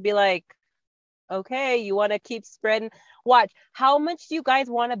they're just gonna be like, okay, you want to keep spreading. Watch, how much do you guys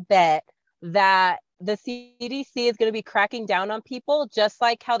want to bet that the CDC is going to be cracking down on people just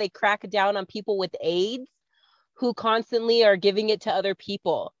like how they crack down on people with AIDS who constantly are giving it to other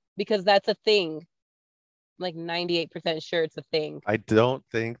people? Because that's a thing. Like 98% sure it's a thing. I don't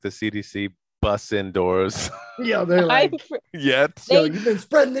think the CDC busts indoors. Yeah, they're like, yet. Yo, you've been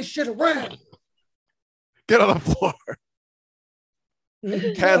spreading this shit around. Get on the floor.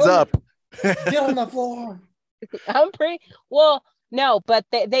 Hands up. Get on the floor. No, but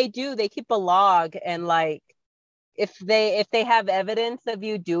they do. They keep a log, and like if they have evidence of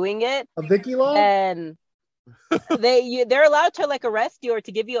you doing it, a Vicky log, and they're allowed to like arrest you or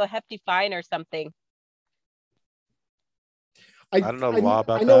to give you a hefty fine or something. I don't know the law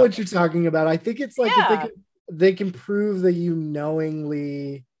about that. I know what you're talking about. I think it's like if they can prove that you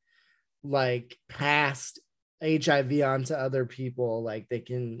knowingly like passed HIV onto other people, like they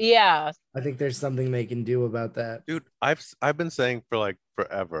can. Yeah. I think there's something they can do about that. Dude, I've been saying for like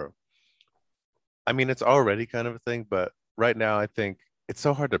forever. I mean, it's already kind of a thing, but right now I think it's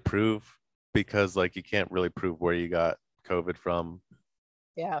so hard to prove because like you can't really prove where you got COVID from.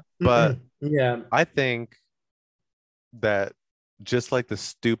 Yeah. But yeah, I think that just like the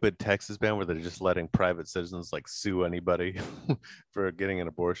stupid Texas ban where they're just letting private citizens like sue anybody for getting an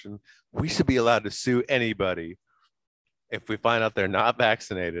abortion, we should be allowed to sue anybody if we find out they're not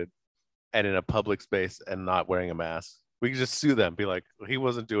vaccinated and in a public space and not wearing a mask. We can just sue them, be like, he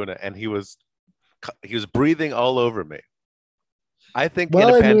wasn't doing it and he was breathing all over me. I think in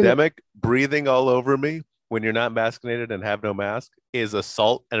a pandemic, breathing all over me when you're not vaccinated and have no mask is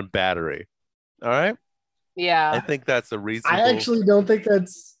assault and battery. All right. Yeah, I think that's a reasonable. I actually don't think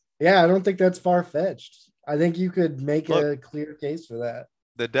that's. Yeah, I don't think that's far fetched. I think you could make a clear case for that.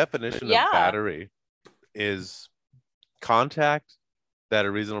 The definition of battery is contact that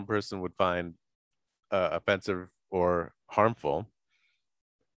a reasonable person would find offensive or harmful,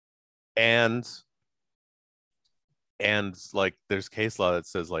 and like there's case law that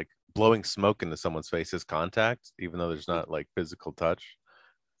says like blowing smoke into someone's face is contact, even though there's not like physical touch.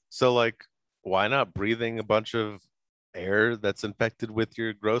 So like, why not breathing a bunch of air that's infected with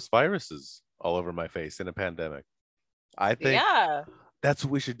your gross viruses all over my face in a pandemic? I think that's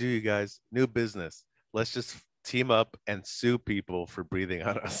what we should do, you guys. New business. Let's just team up and sue people for breathing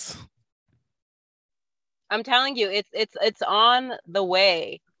on us. I'm telling you, it's on the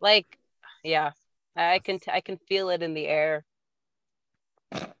way. Like, yeah, I can feel it in the air.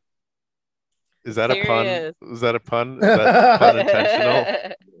 Is that a pun? Is that a pun? Is that pun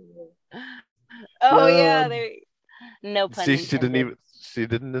intentional? Oh yeah, no pun. She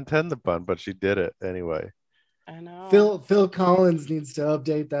didn't intend the pun, but she did it anyway. I know. Phil Collins needs to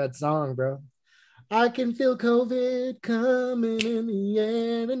update that song, bro. I can feel COVID coming in the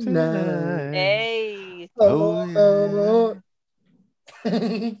air tonight. Hey. Oh,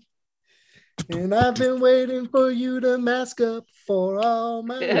 And I've been waiting for you to mask up for all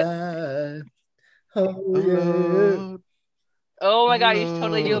my life. Oh yeah. yeah. Oh my god, you should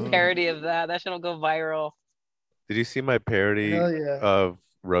totally do a Oh. parody of that. That shit'll go viral. Did you see my parody Hell yeah. of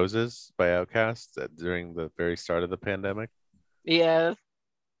Roses by Outkast during the very start of the pandemic? Yes,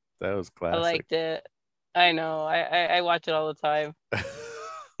 That was I classic. liked it. I know. I watch it all the time.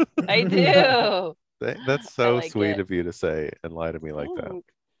 I do. That's I so like sweet it. of you to say and lie to me like that. Mm.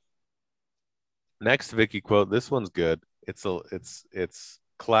 Next Vicky quote. This one's good. It's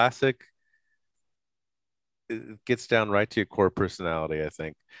classic. It gets down right to your core personality, I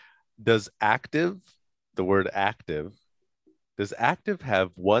think. Does active, the word active, does active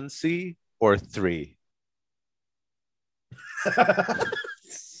have one C or three?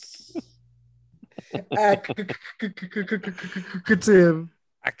 Accusative.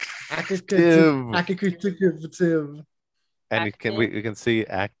 Active. Accusative. And Active. we can see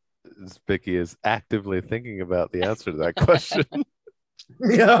Vicky is actively thinking about the answer to that question.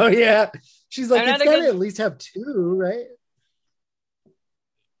 Oh yeah. She's like, I'm it's not a gotta good at least have two, right?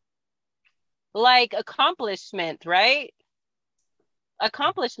 like accomplishment, right?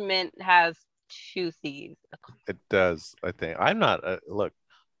 Accomplishment has two C's. It does, I think. I'm not look,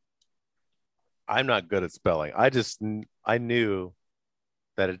 I'm not good at spelling. I knew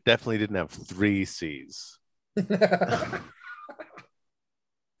that it definitely didn't have three C's. That's because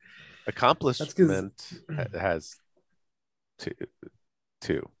Accomplishment has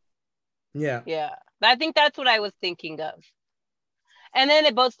two. yeah. Yeah. I think that's what I was thinking of. And then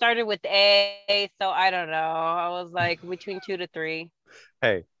it both started with A, so I don't know. I was like between 2 to 3.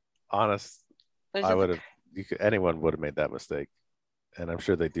 Hey, honest, It was I just would have. Anyone would have made that mistake, and I'm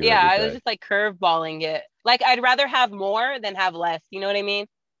sure they do yeah, every I was day. just like curveballing it. Like I'd rather have more than have less. You know what I mean?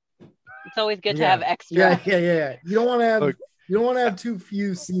 It's always good to have Yeah. extra. Yeah. You don't want to have Look, too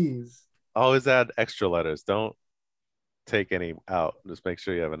few C's. always add extra letters. Don't take any out. Just make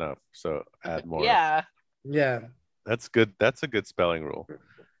sure you have enough. So add more. Yeah. Yeah. That's good. That's a good spelling rule.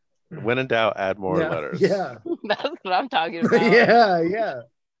 When in doubt, add more Yeah. letters. Yeah. That's what I'm talking about. Yeah.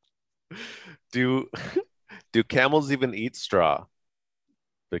 Do do camels even eat straw?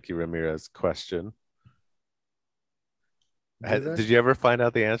 Vicky Ramirez question. Did you ever find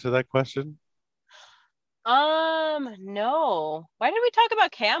out the answer to that question? No. Why did we talk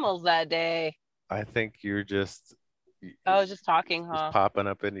about camels that day? I think you're just I was just talking, just huh? popping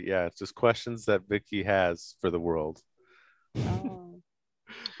up in yeah, it's just questions that Vicky has for the world. Oh.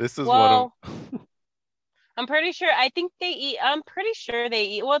 This is one Well, of I'm pretty sure. I think they eat. I'm pretty sure they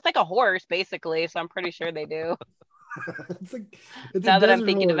eat. Well, it's like a horse, basically. So I'm pretty sure they do. it's a it's a Now that I'm desert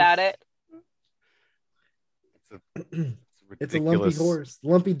thinking horse. about it. It's a lumpy ridiculous horse,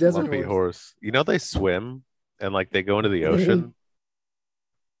 lumpy desert lumpy horse. horse. You know they swim and like they go into the ocean.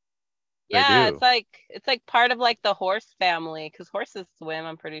 They Yeah, do. it's like part of like the horse family because horses swim.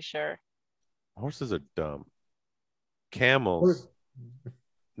 I'm pretty sure. Horses are dumb. Camels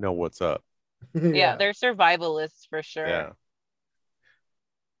know what's up. Yeah, they're survivalists for sure. Yeah.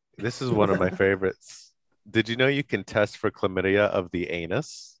 This is one of my favorites. Did you know you can test for chlamydia of the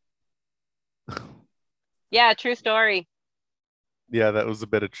anus? Yeah, true story. Yeah, that was a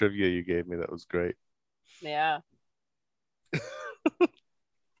bit of trivia you gave me. That was great. Yeah.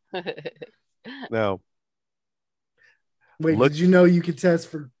 No. Wait, Look, did you know you could test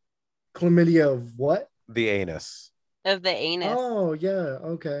for chlamydia of what? the anus. Of the anus. Oh yeah,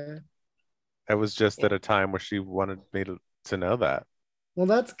 okay. I was just at a time where she wanted me to know that. Well,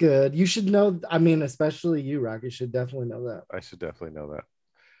 that's good. You should know. I mean, especially you, Rocky, should definitely know that. I should definitely know that.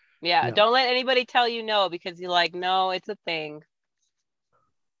 Yeah, Yeah. don't let anybody tell you no because you're like, no, it's a thing.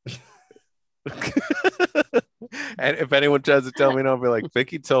 And if anyone tries to tell me no, I'll be like,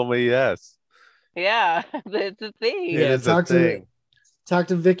 Vicky told me yes. Yeah, it's a thing. It is a talk thing.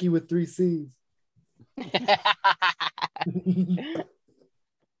 to Vicky with 3 C's.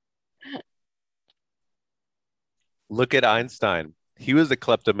 Look at Einstein. He was a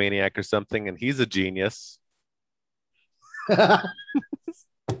kleptomaniac or something, and he's a genius.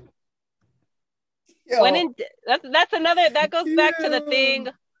 When in that's another that goes back to the thing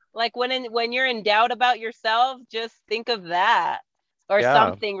like when you're in doubt about yourself, just think of that or Yeah.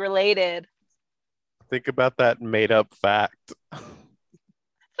 something related. Think about that made up fact. It's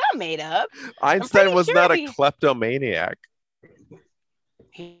not made up. Einstein was sure not a he- kleptomaniac.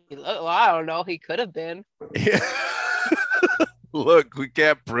 Well, I don't know. He could have been. Look, we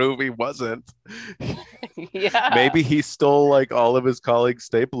can't prove he wasn't. Yeah. Maybe he stole like all of his colleagues'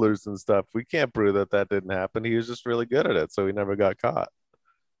 staplers and stuff. We can't prove that didn't happen. He was just really good at it, so he never got caught.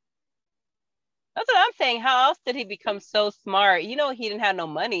 That's what I'm saying. How else did he become so smart? You know, he didn't have no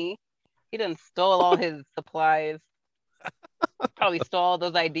money. He didn't stole all his supplies. Probably stole all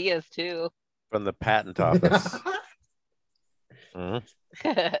those ideas too. From the patent office. Mhm.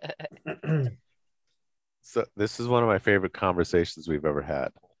 So this is one of my favorite conversations we've ever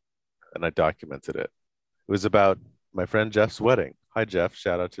had, and I documented it. It was about my friend Jeff's wedding. Hi, Jeff.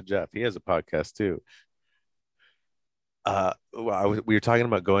 Shout out to Jeff. He has a podcast too. We were talking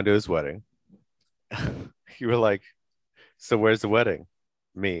about going to his wedding. You were like, "So where's the wedding?"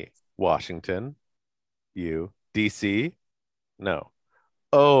 Me, Washington. You, DC. No.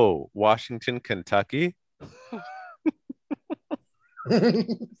 Oh, Washington, Kentucky.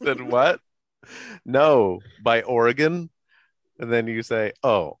 Said what? No, by Oregon. And then you say,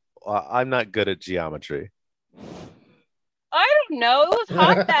 "Oh, I'm not good at geometry." I don't know. It was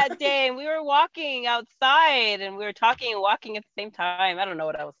hot that day, and we were walking outside, and we were talking and walking at the same time. I don't know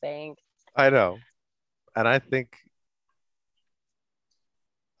what I was saying. I know, and I think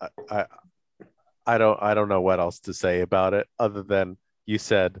I I don't know what else to say about it other than you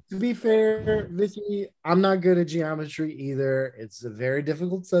said, To be fair, Vicky, I'm not good at geometry either. It's a very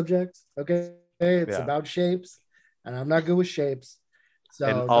difficult subject. Okay. It's yeah. about shapes, and I'm not good with shapes.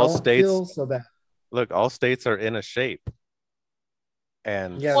 And So all don't states, feel so bad. look, all states are in a shape.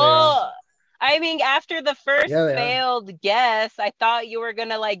 And Yeah, they are. Well, I mean, after the first Yeah, they are. failed guess, I thought you were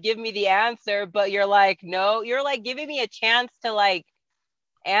gonna like give me the answer, but you're like, no, you're like giving me a chance to like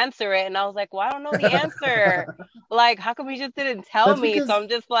answer it, and I was like, well, I don't know the answer. Like, how come you just didn't tell That's me? So because I'm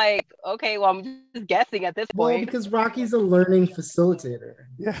just like, okay, well, I'm just guessing at this well, point. because Rocky's a learning facilitator.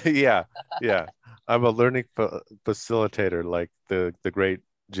 yeah. I'm a learning facilitator like the great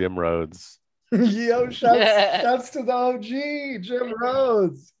Jim Rhodes. Yo, shouts to the OG, Jim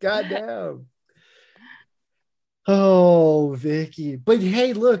Rhodes. Goddamn. Oh, Vicky. But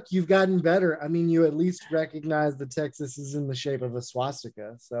hey, look, you've gotten better. I mean, you at least recognize that Texas is in the shape of a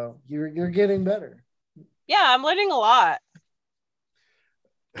swastika. So you're getting better. Yeah, I'm learning a lot.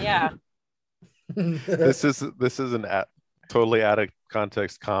 Yeah. This is an totally out of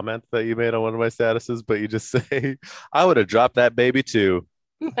context comment that you made on one of my statuses, but you just say, "I would have dropped that baby too."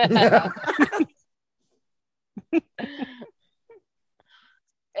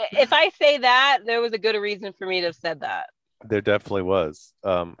 If I say that, there was a good reason for me to have said that. There definitely was.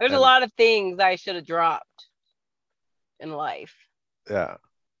 There's a And lot of things I should have dropped in life, yeah,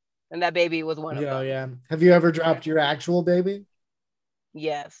 and that baby was one of them. Yeah. Have you ever dropped your actual baby?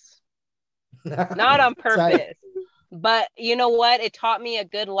 Yes. Not on purpose. But you know what? It taught me a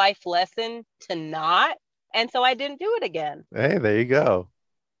good life lesson to not. And so I didn't do it again. hey, there you go.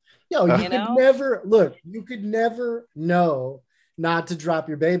 Yo, you You could know? never look, you could never know not to drop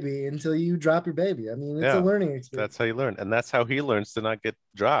your baby until you drop your baby. I mean, it's a Yeah, learning experience. that's how you learn, and that's how he learns to not get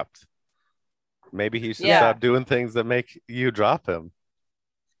dropped. Maybe he should Yeah. stop doing things that make you drop him.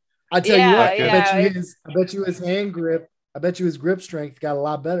 I tell you what, Yeah, I bet you his hand grip, I bet you his grip strength got a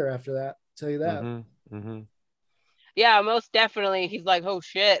lot better after that. I'll tell you that. Yeah, most definitely. He's like, oh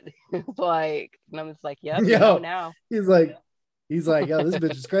shit. Like, and I'm just like, yep, you Yo, know now. he's like, yo, this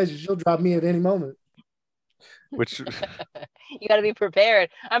bitch is crazy. She'll drop me at any moment. Which You got to be prepared.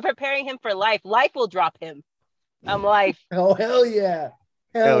 I'm preparing him for life. Life will drop him. I'm life. Oh hell yeah,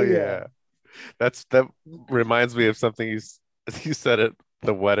 hell yeah. That reminds me of something you said at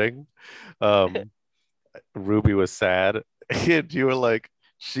the wedding. Ruby was sad, and you were like,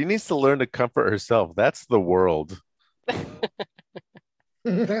 "She needs to learn to comfort herself. That's the world."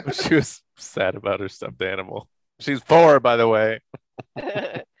 She was sad about her stuffed animal. She's 4, by the way.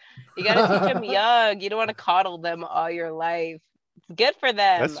 You got to teach them young. You don't want to coddle them all your life. It's good for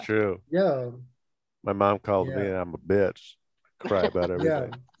them. That's true. Yeah. My mom called me and I'm a bitch. I cry about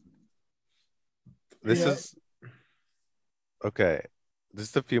everything. This is okay.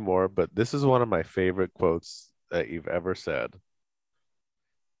 Just a few more, but this is one of my favorite quotes that you've ever said.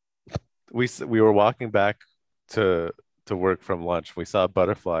 We were walking back to work from lunch. We saw a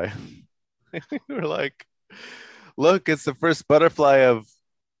butterfly. We were like, "Look, it's the first butterfly of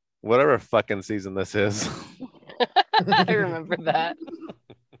whatever fucking season this is." I remember that.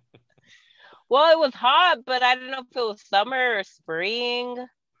 Well, it was hot, but I don't know if it was summer or spring.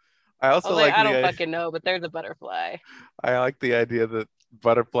 I also like I don't fucking know, but there's a butterfly. I like the idea that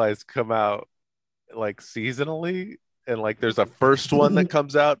butterflies come out like seasonally, and like there's a first one that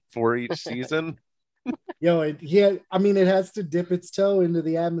comes out for each season. Yo, it has to dip its toe into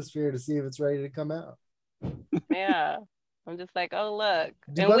the atmosphere to see if it's ready to come out. Yeah. I'm just like, oh look.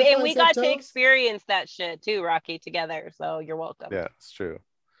 And we got to experience that shit too, Rocky, together. So you're welcome. Yeah, it's true.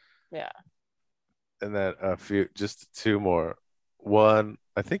 Yeah. And then just 2 more. one.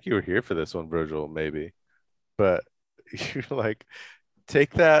 I think you were here for this one, Virgil, maybe, but you're like,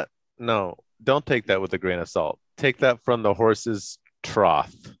 take that. No, don't take that with a grain of salt. Take that from the horse's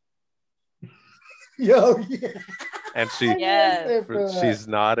trough. Yo, yeah. And Yes. she's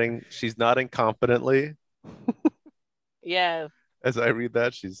nodding. She's nodding confidently Yes. as I read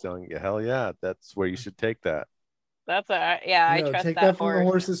that. She's telling you, "Hell yeah, that's where you should take that." That's I trust Take that that from the horse.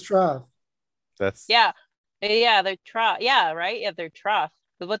 horse's trough. That's Yeah. Yeah, they're trough. Yeah, right? Yeah, they're trough.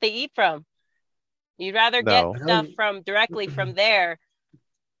 That's what they eat from. You'd rather get no, stuff from directly from there.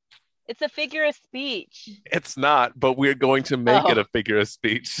 It's a figure of speech. it's not. But we're going to make it a figure of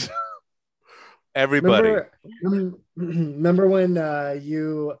speech. Everybody, Remember when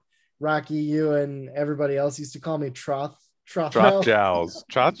Rocky, you and everybody else used to call me Troth Troth Jowls,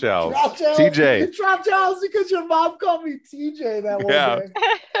 TJ, Troth Jowls, because your mom called me TJ that one day.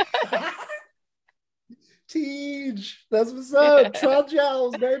 Tej, that's what's up. Troth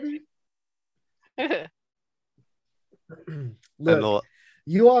Jowls, baby. Look,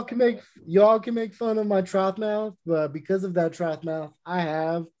 you all can make fun of my trough mouth, but because of that trough mouth, I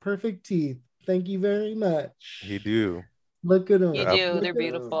have perfect teeth. Thank you very much. You do. Look at them. You do. They're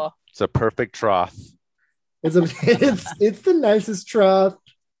beautiful. It's a perfect trough. It's the nicest trough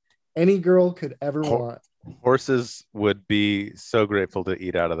any girl could ever want. Horses would be so grateful to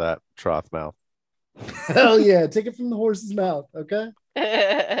eat out of that trough mouth. Hell yeah. Take it from the horse's mouth, okay?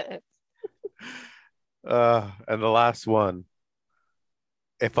 And the last one.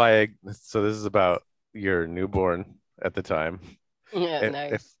 So this is about your newborn at the time. Yeah,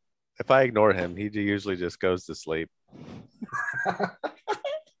 nice. If I ignore him, he usually just goes to sleep.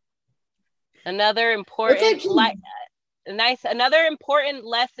 Another important another important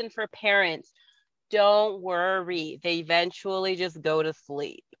lesson for parents. Don't worry. They eventually just go to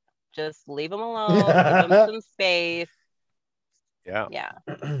sleep. Just leave them alone. Give them some space. Yeah. Yeah.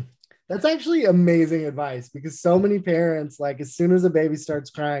 That's actually amazing advice, because so many parents, like, as soon as a baby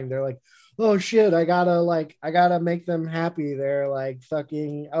starts crying, they're like, oh shit, I gotta make them happy. They're like,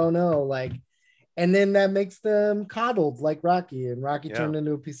 fucking, oh no, like, and then that makes them coddled like Rocky, and Rocky turned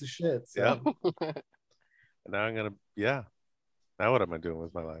into a piece of shit. So. Yeah. Now now what am I doing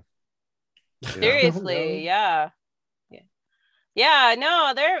with my life? Seriously, yeah.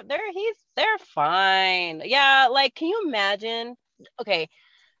 No, they're fine. Yeah, like, can you imagine? Okay,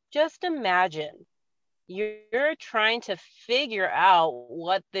 just imagine you're trying to figure out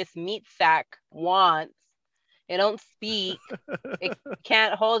what this meat sack wants. It don't speak. It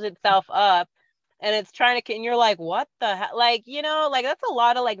can't hold itself up, and it's trying to. And you're like, what the hell? Like, like, that's a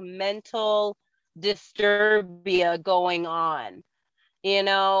lot of like mental disturbia going on,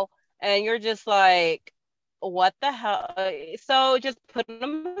 and you're just like, what the hell? So just put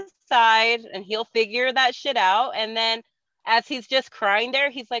him aside, and he'll figure that shit out, and then as he's just crying there,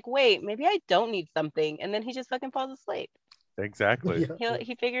 he's like, wait, maybe I don't need something. And then he just fucking falls asleep. Exactly.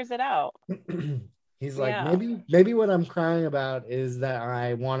 He figures it out. He's like, maybe what I'm crying about is that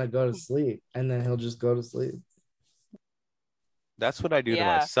I want to go to sleep. And then he'll just go to sleep. That's what I do to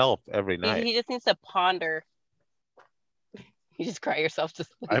myself every night. He just needs to ponder. You just cry yourself to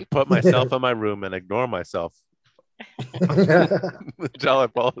sleep. I put myself in my room and ignore myself until I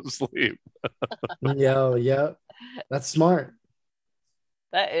fall asleep. Yeah. That's smart.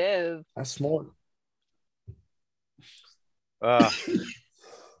 That's smart.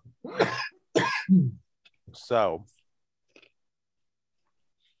 So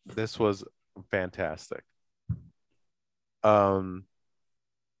this was fantastic. What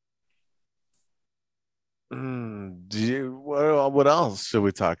else should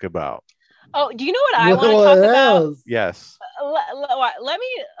we talk about? Oh, do you know what I want to talk about? Yes. Let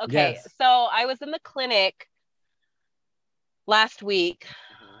me. Okay, yes. So I was in the clinic last week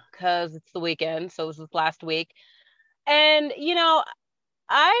because it's the weekend. So this is last week. And,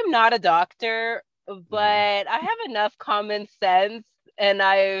 I'm not a doctor, but I have enough common sense, and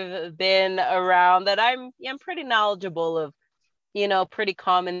I've been around that I'm pretty knowledgeable of, pretty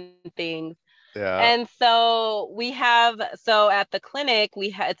common things. Yeah. And so at the clinic,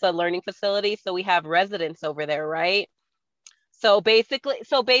 it's a learning facility. So we have residents over there, right? So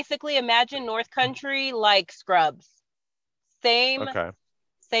basically imagine North Country like Scrubs. Same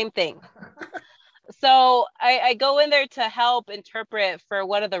thing. So I go in there to help interpret for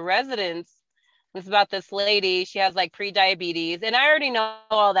one of the residents. It's about this lady. She has like pre-diabetes, and I already know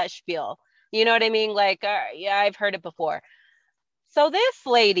all that spiel. You know what I mean? Like, yeah, I've heard it before. So this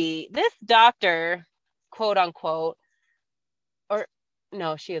doctor, quote unquote, or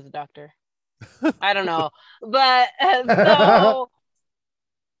no, she is a doctor. I don't know. But so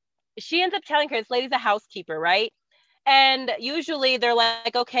she ends up telling her, this lady's a housekeeper, right? And usually they're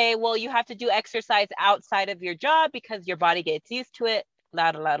like, okay, well, you have to do exercise outside of your job because your body gets used to it.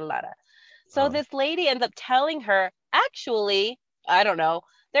 La da la da la da. So Oh. this lady ends up telling her, actually, I don't know,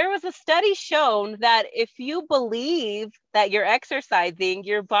 there was a study shown that if you believe that you're exercising,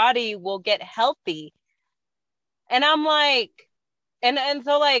 your body will get healthy. And I'm like, and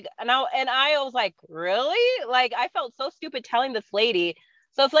so like and I was like, really? Like I felt so stupid telling this lady.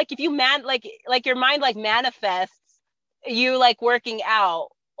 So it's like if you like your mind like manifests you like working out.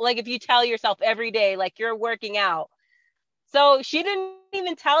 Like if you tell yourself every day like you're working out. So she didn't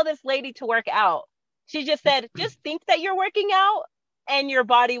even tell this lady to work out. She just said, just think that you're working out and your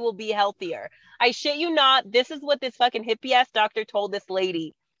body will be healthier. I shit you not. This is what this fucking hippie ass doctor told this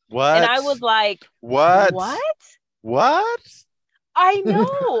lady. And What? I was like, What? what? What? I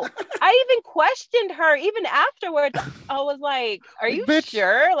know. I even questioned her even afterwards. I was like, are Like, you bitch,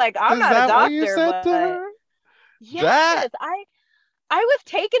 sure? Like, I'm is not a that what you doctor, said to but her? yes, That I was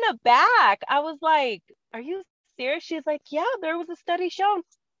taken aback. I was like, are you serious? She's like, yeah, there was a study shown.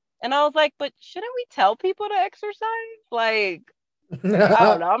 And I was like, but shouldn't we tell people to exercise? Like, I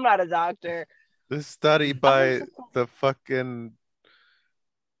don't know. I'm not a doctor. this study I was by just the fucking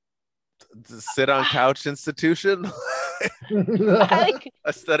sit on couch institution. like,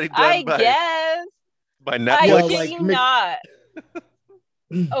 A study done I by guess. I Yo, Netflix. shit like you not.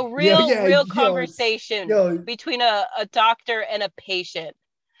 A yo, real, yeah, real yo, conversation yo, between a doctor and a patient.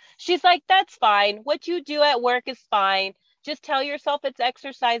 She's like, that's fine. What you do at work is fine. Just tell yourself it's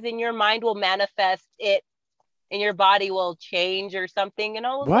exercise and your mind will manifest it and your body will change or something. And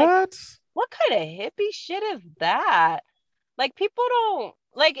I was like, What? what kind of hippie shit is that? Like, people don't,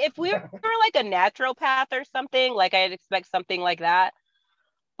 like, if we were like a naturopath or something, like, I'd expect something like that.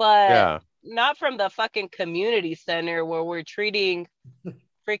 But Yeah. not from the fucking community center where we're treating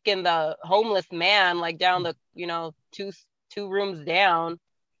freaking the homeless man like down the, two rooms down,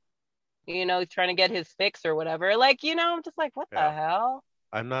 trying to get his fix or whatever. Like, I'm just like, what the Yeah. hell?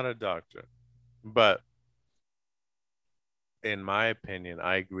 I'm not a doctor, but in my opinion,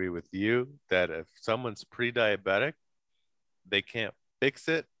 I agree with you that if someone's pre-diabetic, they can't fix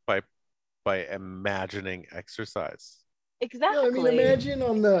it by imagining exercise. no, I mean, Exactly. imagine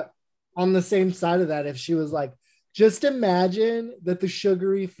on the same side of that, if she was like, just imagine that the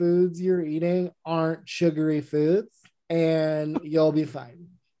sugary foods you're eating aren't sugary foods, and you'll be fine.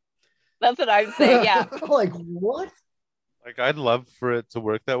 That's what I'm saying. Yeah. Like what? Like I'd love for it to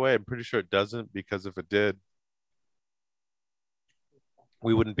work that way. I'm pretty sure it doesn't because if it did,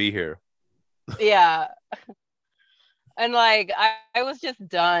 we wouldn't be here. Yeah. And like, I was just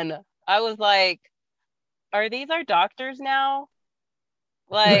done. I was like, are these our doctors now?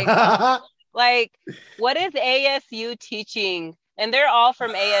 Like, like, what is ASU teaching? And they're all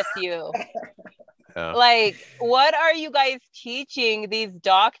from ASU. Yeah. Like, what are you guys teaching these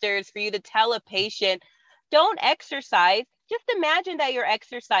doctors for you to tell a patient, don't exercise? Just imagine that you're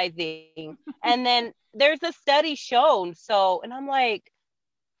exercising. And then there's a study shown. So, and I'm like,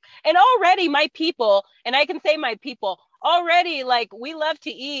 and already my people, and I can say my people, already like we love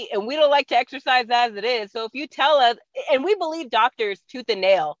to eat and we don't like to exercise as it is. So if you tell us, and we believe doctors tooth and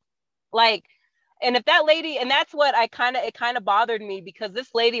nail, like, and if that lady, and that's what it kind of bothered me because this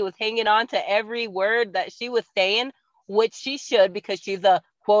lady was hanging on to every word that she was saying, which she should because she's a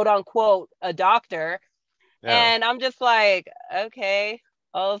quote unquote a doctor. Yeah. And I'm just like, okay.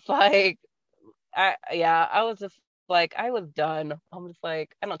 I was like, I was just like, I was done. I'm just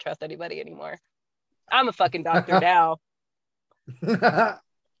like, I don't trust anybody anymore. I'm a fucking doctor now.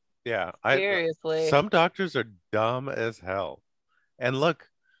 Yeah. I Seriously. Some doctors are dumb as hell. And look,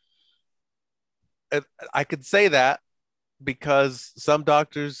 I could say that because some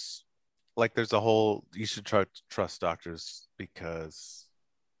doctors like there's a whole you should trust doctors because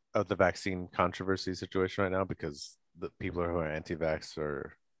of the vaccine controversy situation right now because the people who are anti-vax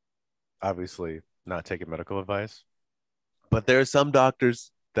are obviously not taking medical advice. But there are some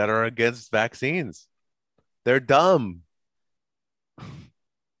doctors that are against vaccines. They're dumb.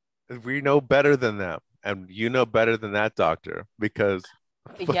 We know better than them. And you know better than that doctor because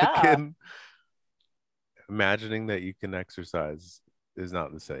Yeah. fucking imagining that you can exercise is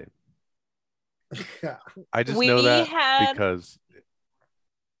not the same. I just know We that had, because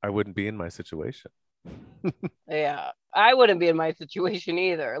I wouldn't be in my situation. yeah, I wouldn't be in my situation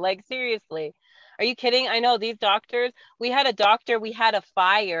either. Like, seriously. Are you kidding? I know these doctors, we had a doctor, we had a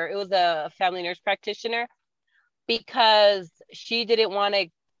fire. It was a family nurse practitioner because she didn't want to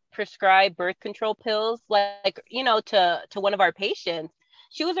prescribe birth control pills to one of our patients.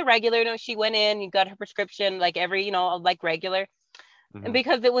 She was a regular, she went in, you got her prescription like every, like regular. And Mhm.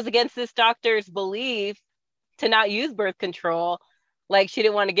 because it was against this doctor's belief to not use birth control. Like she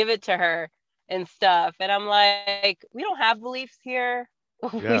didn't want to give it to her and stuff. And I'm like, we don't have beliefs here.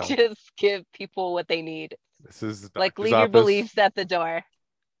 We Yeah. just give people what they need. This is the Like doctor's leave your office. beliefs at the door.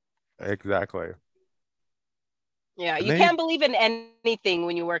 Exactly. Yeah, And you can't believe in anything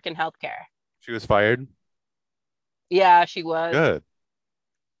when you work in healthcare. She was fired. Yeah, she was. Good.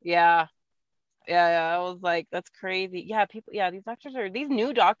 Yeah. Yeah. I was like, that's crazy. Yeah, people, yeah, these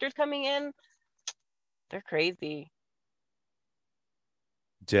new doctors coming in, they're crazy.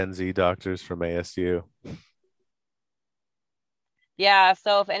 Gen Z doctors from ASU. Yeah,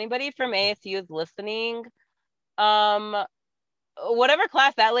 so if anybody from ASU is listening, whatever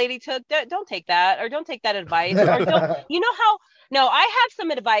class that lady took, don't take that, or don't take that advice, or don't, you know how, no, I have some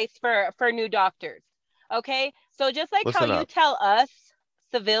advice for new doctors. Okay, so just like how Listen you up. tell us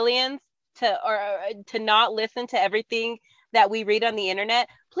civilians to not listen to everything that we read on the internet,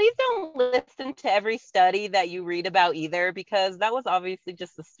 please don't listen to every study that you read about either, because that was obviously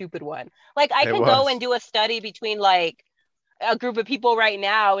just a stupid one. Like I It could go was. and do a study between like a group of people right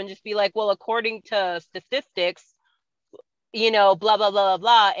now and just be like, well, according to statistics, blah, blah, blah, blah,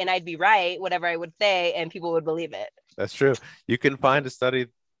 blah, and I'd be right, whatever I would say, and people would believe it. That's true. You can find a study,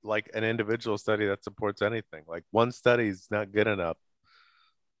 like an individual study, that supports anything. Like one study is not good enough.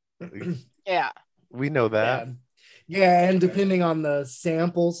 Yeah. We know that. Yeah, and depending on the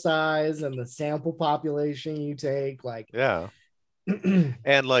sample size and the sample population you take, like Yeah.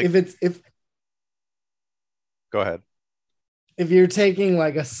 And like, if go ahead. if you're taking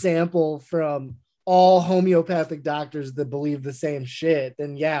like a sample from all homeopathic doctors that believe the same shit,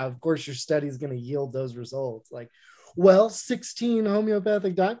 then yeah, of course your study is going to yield those results. Like, well, 16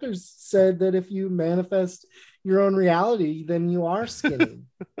 homeopathic doctors said that if you manifest your own reality, then you are skinny.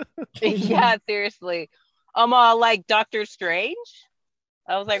 Yeah, seriously. Like Doctor Strange.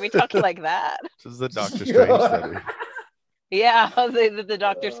 I was like, we talking like that? This is the Doctor Strange study. Yeah, the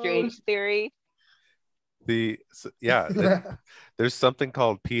Doctor Strange theory. There's something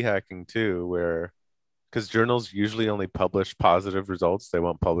called p hacking too, where because journals usually only publish positive results, they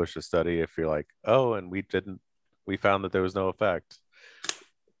won't publish a study if you're like, oh, and we found that there was no effect.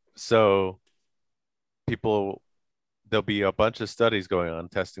 So there'll be a bunch of studies going on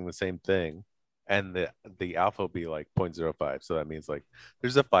testing the same thing, and the alpha will be like 0.05. So that means like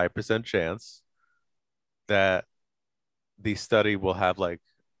there's a 5% chance that the study will have like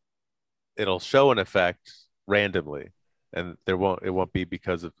it'll show an effect randomly, and it won't be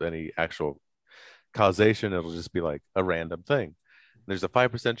because of any actual causation. It'll just be like a random thing. There's a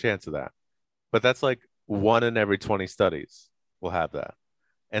 5% chance of that, but that's like 1 in every 20 studies will have that.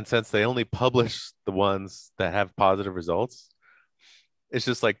 And since they only publish the ones that have positive results, it's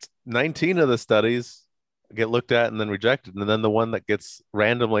just like 19 of the studies get looked at and then rejected, and then the one that gets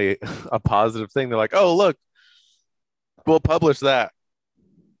randomly a positive thing, they're like, oh, look, we'll publish that.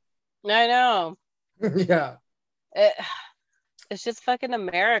 I know. Yeah. It's just fucking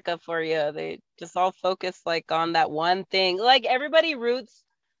America for you. They just all focus like on that one thing. Like everybody roots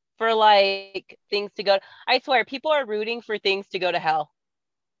for like things to go. I swear, people are rooting for things to go to hell.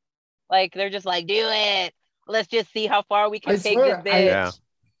 Like they're just like, do it. Let's just see how far we can take this bitch. Yeah.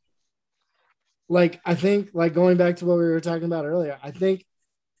 Like I think, like going back to what we were talking about earlier, I think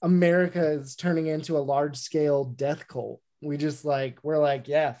America is turning into a large scale death cult. We're like,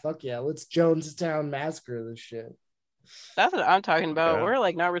 yeah, fuck yeah, let's Jonestown massacre this shit. That's what I'm talking about. Yeah. We're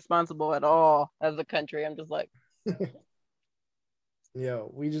like not responsible at all as a country. I'm just like, Yo,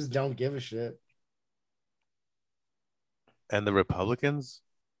 we just don't give a shit. And the Republicans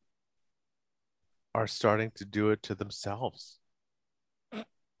are starting to do it to themselves.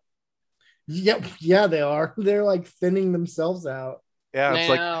 Yep, yeah, they are. They're like thinning themselves out. Yeah, it's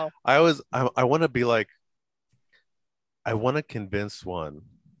like I want to be like, I want to convince one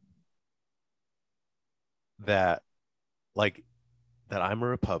that like that I'm a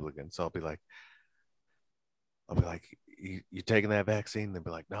Republican. So I'll be like, you taking that vaccine? They'll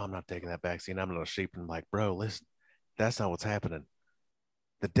be like, no, I'm not taking that vaccine. I'm not a sheep. And I'm like, bro, listen, that's not what's happening.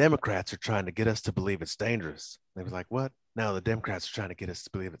 The Democrats are trying to get us to believe it's dangerous. They was like, what? No, the Democrats are trying to get us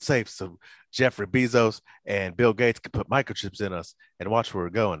to believe it's safe. So Jeffrey Bezos and Bill Gates can put microchips in us and watch where we're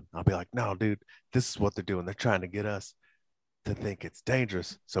going. I'll be like, no, dude, this is what they're doing. They're trying to get us to think it's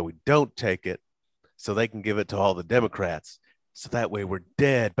dangerous. So we don't take it so they can give it to all the Democrats. So that way we're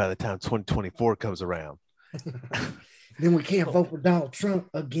dead by the time 2024 comes around. Then we can't vote for Donald Trump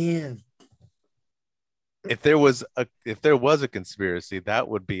again. If there was a conspiracy, that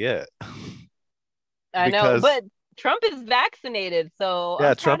would be it. I know, but Trump is vaccinated, so I Yeah,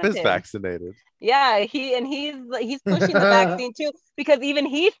 was proud Trump of is him. vaccinated. Yeah, he's pushing the vaccine too because even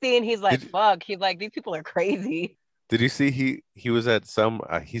he's like, Did fuck. He's like, these people are crazy. Did you see he was at some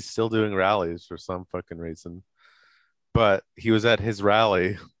he's still doing rallies for some fucking reason, but he was at his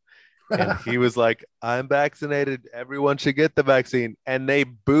rally and he was like, "I'm vaccinated. Everyone should get the vaccine," and they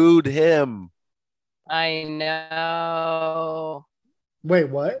booed him. I know. Wait,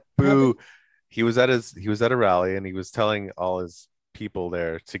 what Boo. happened? He was at a rally and he was telling all his people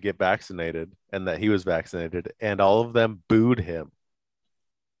there to get vaccinated and that he was vaccinated, and all of them booed him.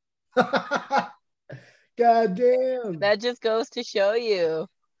 God damn. That just goes to show you.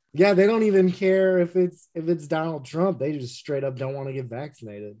 Yeah, they don't even care if it's Donald Trump. They just straight up don't want to get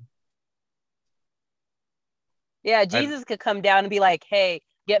vaccinated. Yeah, And Jesus could come down and be like, hey,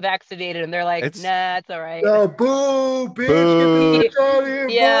 get vaccinated. And they're like, it's nah, it's all right. Yo, boo, bitch, get this boo. bitch out of here.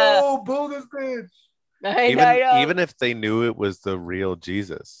 Yeah, Boo this bitch. I know, I Even know. even if they knew it was the real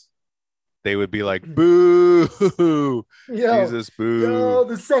Jesus, they would be like, "Boo, Yo, Jesus, boo." yo,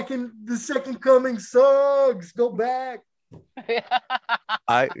 the second coming sucks. Go back.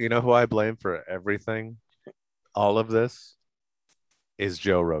 You know who I blame for everything? All of this is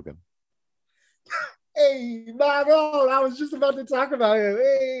Joe Rogan. Hey, my bro, I was just about to talk about him.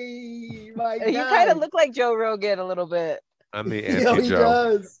 Hey, my You kind guy. of look like Joe Rogan a little bit. I'm the Yo, he anti-Joe.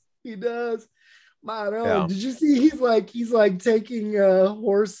 does. He does. My Yeah, own. Did you see he's like taking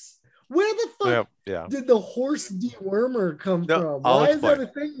horse? Where the yeah, fuck yeah. did the horse dewormer come No, from? I'll Why is that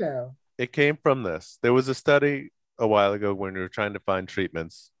explain. a thing now? It came from this. There was a study a while ago when we were trying to find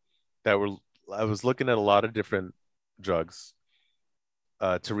treatments that were. I was looking at a lot of different drugs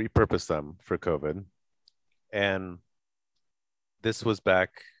to repurpose them for COVID, and this was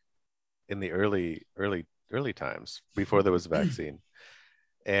back in the early times before there was a vaccine.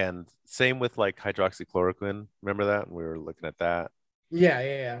 And same with like hydroxychloroquine. Remember that? We were looking at that.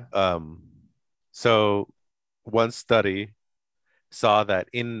 Yeah. So one study saw that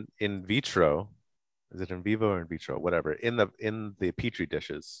in vitro, is it in vivo or in vitro, whatever, in the petri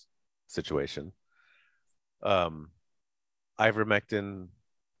dishes situation, um, ivermectin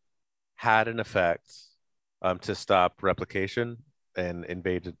had an effect to stop replication and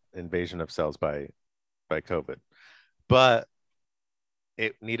invasion of cells by COVID, but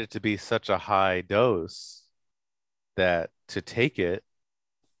it needed to be such a high dose that to take it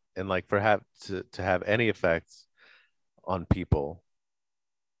and like for to have any effect on people,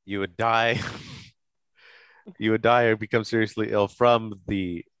 you would die. You would die or become seriously ill from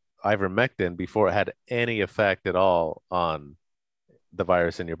the ivermectin before it had any effect at all on the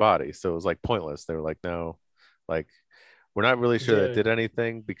virus in your body. So it was like pointless. They were like, no, like we're not really sure that it did Dude.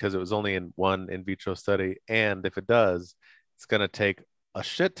 anything because it was only in one in vitro study. And if it does, it's going to take a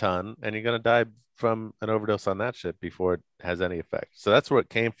shit ton and you're going to die from an overdose on that shit before it has any effect. So that's where it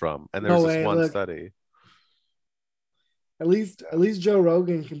came from. And there No was this way. one Look, study. at least Joe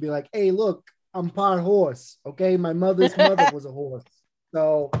Rogan can be like, hey, look, I'm part horse. Okay. My mother's mother was a horse.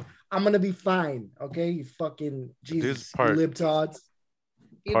 So I'm gonna be fine. Okay. You fucking The dude's Jesus, you libtards.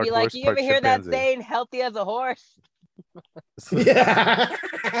 You'd part be like, horse, you ever part hear that chimpanzee. saying, healthy as a horse? Yeah.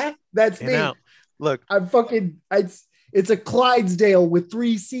 That's And me. now, look, I'm fucking it's a Clydesdale with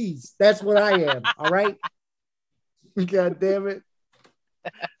 3 C's. That's what I am. All right. God damn it.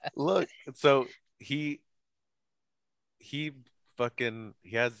 look. So he he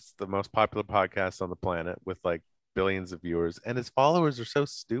has the most popular podcast on the planet with like billions of viewers, and his followers are so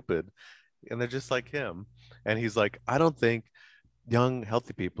stupid, and they're just like him. And he's like, I don't think young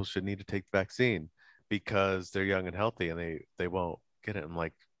healthy people should need to take the vaccine because they're young and healthy and they won't get it. I'm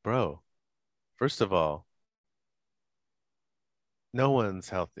like, bro, first of all, no one's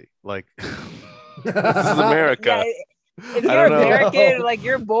healthy. Like this is Yeah, America. if I you're don't know. American, like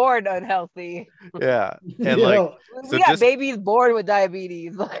you're born unhealthy. Yeah. And like, Yo, so We got babies born with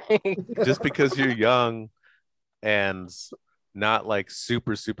diabetes. Like, just because you're young and not like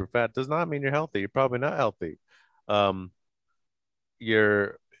super fat does not mean you're healthy. You're probably not healthy. Um,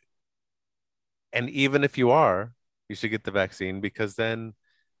 you're and even if you are, you should get the vaccine because then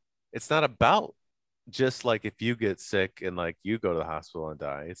it's not about just like if you get sick and like you go to the hospital and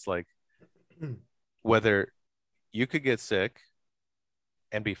die. It's like whether you could get sick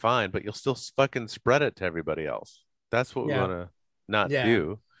and be fine, but you'll still fucking spread it to everybody else. That's what we yeah, want to not yeah.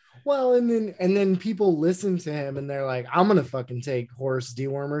 do. Well, and then people listen to him and they're like, I'm gonna fucking take horse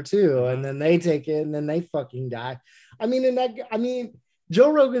dewormer too. And Mhm. then they take it and then they fucking die. I mean,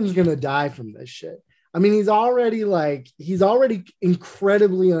 Joe Rogan's gonna die from this shit. I mean, he's already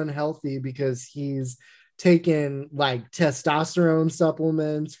incredibly unhealthy because he's taken like testosterone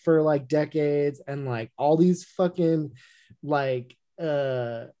supplements for like decades and like all these fucking like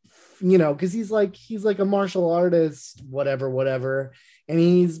because he's like a martial artist, whatever, and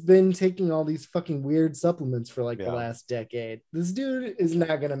he's been taking all these fucking weird supplements for like the last decade. This dude is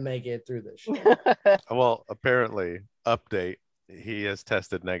not gonna make it through this shit. Well, apparently, update, he has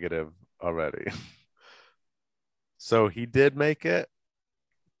tested negative already. So he did make it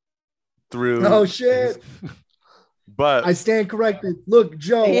through. Oh shit. But I stand corrected. Look,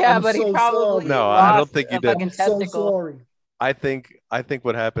 Joe. Yeah, I'm but so he probably sorry. No, I don't think you did. I'm so sorry. I think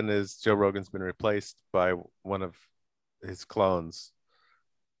what happened is Joe Rogan's been replaced by one of his clones.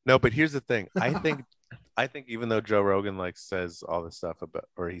 No, but here's the thing. I think even though Joe Rogan like says all this stuff about,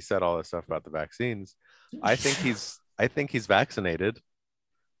 or he said all this stuff about the vaccines, I think he's vaccinated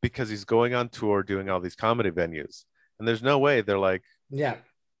because he's going on tour doing all these comedy venues. And there's no way they're like, yeah,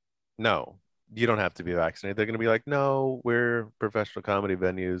 no, you don't have to be vaccinated. They're going to be like, no, we're professional comedy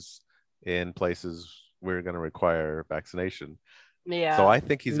venues in places we're going to require vaccination. Yeah. So I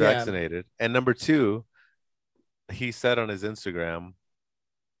think he's vaccinated. And number two, he said on his Instagram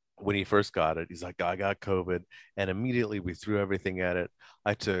when he first got it, he's like, I got COVID. And immediately we threw everything at it.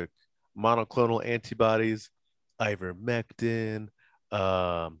 I took monoclonal antibodies, ivermectin,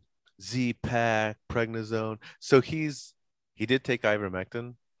 Z-Pak, prednisone. So he did take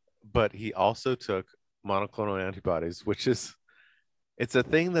ivermectin, but he also took monoclonal antibodies, which is, it's a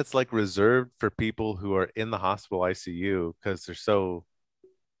thing that's like reserved for people who are in the hospital ICU because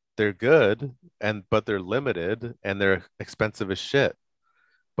they're good but they're limited and they're expensive as shit.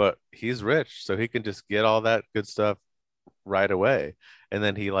 But he's rich, so he can just get all that good stuff right away. And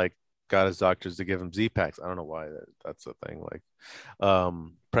then he like got his doctors to give him Z-Paks. I don't know why that's a thing, like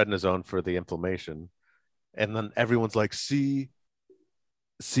prednisone for the inflammation. And then everyone's like, see,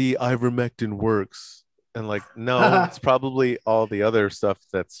 ivermectin works. And like, no, it's probably all the other stuff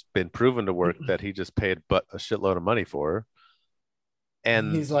that's been proven to work that he just paid a shitload of money for.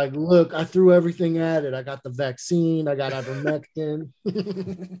 And he's like, look, I threw everything at it. I got the vaccine. I got ivermectin.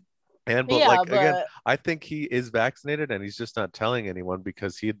 Again, I think he is vaccinated and he's just not telling anyone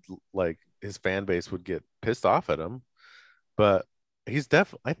because he'd like his fan base would get pissed off at him. But I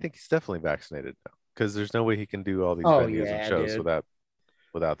think he's definitely vaccinated now because there's no way he can do all these venues and shows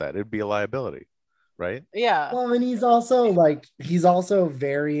without that. It'd be a liability. Right? Yeah. Well, and he's also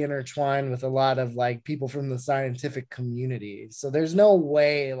very intertwined with a lot of like people from the scientific community. So there's no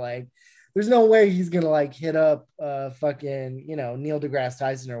way he's gonna like hit up fucking Neil deGrasse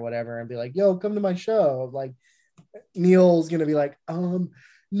Tyson or whatever and be like, yo, come to my show. Like Neil's gonna be like,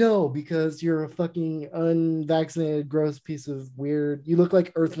 no, because you're a fucking unvaccinated, gross piece of weird. You look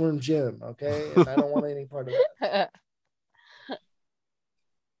like Earthworm Jim, okay? And I don't want any part of that.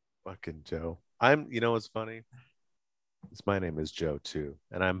 Fucking Joe. What's funny? My name is Joe too,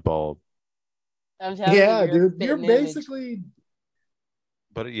 and I'm bald. I'm telling you, dude, you're basically.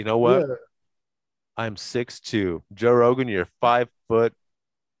 But you know what? Yeah. I'm 6'2". Joe Rogan, you're 5 foot.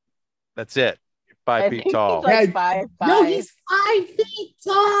 That's it. You're 5 feet tall. He's like 5'5". No, he's 5 feet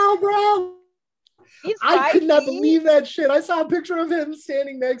tall, bro. I could not believe that shit. I saw a picture of him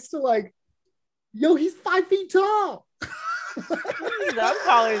standing next to he's 5 feet tall. I'm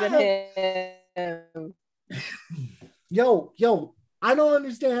taller than him. Yo, I don't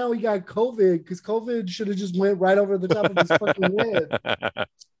understand how he got COVID because COVID should have just went right over the top of his fucking head.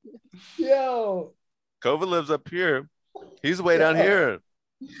 Yo, COVID lives up here. He's way down here.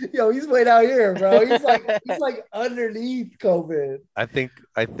 Yo, he's way down here, bro. He's like underneath COVID. I think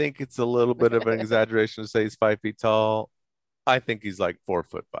it's a little bit of an exaggeration to say he's 5 feet tall. I think he's like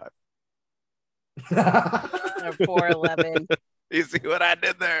 4'5". 4'11". You see what I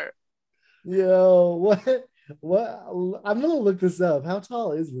did there? Yo, what? I'm gonna look this up. How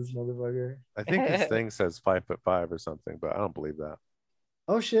tall is this motherfucker? I think his thing says 5'5" or something, but I don't believe that.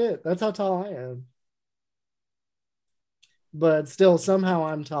 Oh shit, that's how tall I am. But still, somehow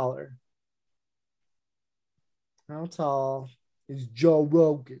I'm taller. How tall is Joe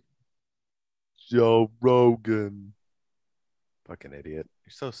Rogan? Joe Rogan. Fucking idiot.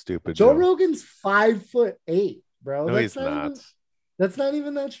 You're so stupid. Joe Rogan's 5'8", bro. No, he's not. That's not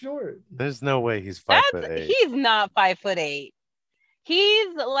even that short. There's no way he's 5'8". He's not 5'8".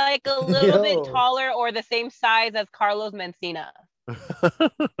 He's like a little bit taller or the same size as Carlos Mencina.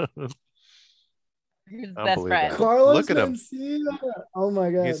 His best friend. Carlos Mencina. Oh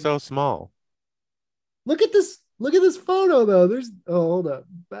my god. He's so small. Look at this photo though. Hold up.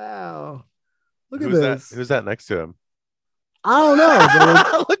 Wow. Look at this. Who's that next to him? I don't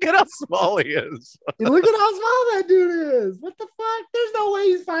know. Look at how small he is. Look at how small that dude is. What the fuck? There's no way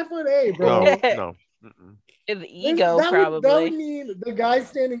he's 5'8", bro. No. Mm-mm. His ego, That probably. would mean the guy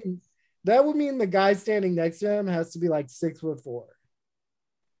standing. That would mean the guy standing next to him has to be like 6'4".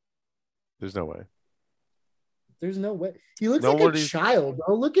 There's no way. There's no way. He looks like a child,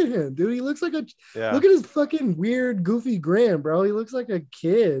 bro. Look at him, dude. He looks like a. Yeah. Look at his fucking weird, goofy grin, bro. He looks like a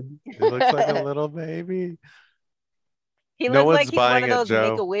kid. He looks like a little baby. He No looks one's like he's one buying of it, those Joe.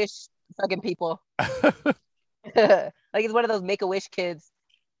 Make-A-Wish fucking people. Like he's one of those Make-A-Wish kids.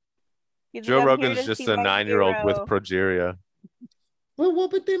 He's Joe like, "I'm here Rogan's to just see a my 9-year-old with hero." progeria.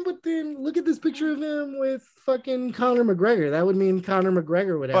 But then, look at this picture of him with fucking Conor McGregor. That would mean Conor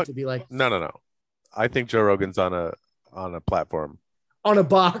McGregor would have to be like No. I think Joe Rogan's on a platform. On a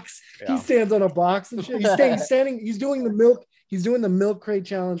box. Yeah. He stands on a box and shit. He's standing. He's doing the milk. He's doing the milk crate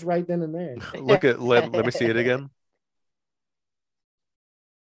challenge right then and there. Let me see it again.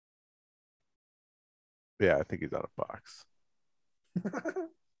 Yeah, I think he's on a box.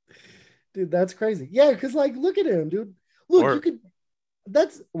 Dude, that's crazy. Yeah, because like, look at him, dude. Look, you could.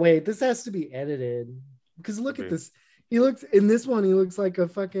 Wait. This has to be edited because look at this. He looks in this one. He looks like a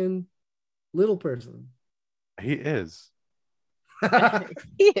fucking little person. He is.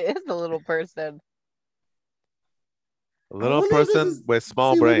 He is a little person. A little person with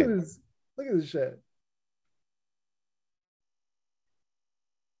small brain. Look at this shit.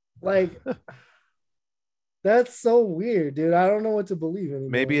 Like, that's so weird, dude. I don't know what to believe anymore.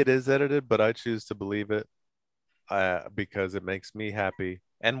 Maybe it is edited, but I choose to believe it because it makes me happy.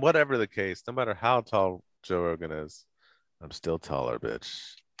 And whatever the case, no matter how tall Joe Rogan is, I'm still taller,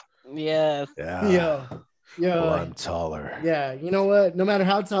 bitch. Yes. Yeah. Well, I'm taller. Yeah. You know what? No matter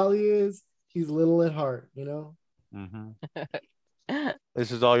how tall he is, he's little at heart, you know? Mm-hmm.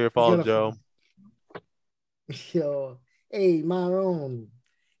 This is all your fault, Joe. Yo, hey, Myron.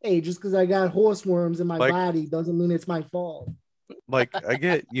 Hey, just because I got horseworms in my body doesn't mean it's my fault. Like, I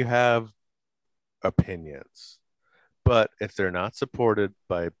get you have opinions, but if they're not supported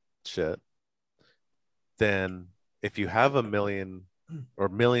by shit, then if you have a million or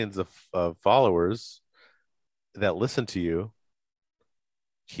millions of followers that listen to you,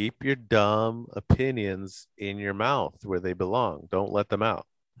 keep your dumb opinions in your mouth where they belong. Don't let them out.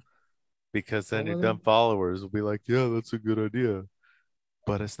 Because then your dumb followers will be like, yeah, that's a good idea.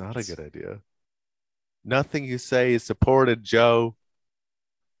 But it's not a good idea. Nothing you say is supported, Joe.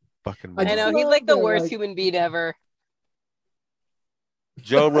 Fucking I know, he's like the worst human being ever.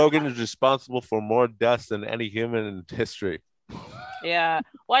 Joe Rogan is responsible for more deaths than any human in history. Yeah.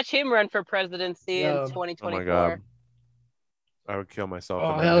 Watch him run for presidency in 2024. Oh my God. I would kill myself.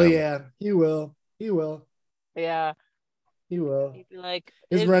 Oh, hell yeah. He will. Yeah. He will. He'd be like,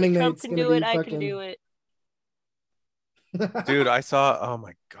 his if running Trump mate's can gonna do be it, I fucking... can do it. Dude, I saw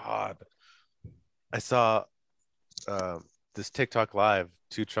this TikTok live,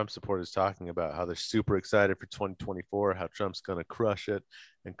 2 Trump supporters talking about how they're super excited for 2024, how Trump's going to crush it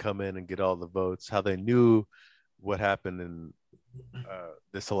and come in and get all the votes, how they knew what happened in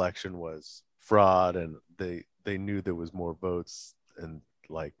this election was fraud, and they knew there was more votes and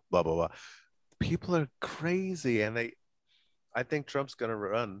like blah, blah, blah. People are crazy, and I think Trump's going to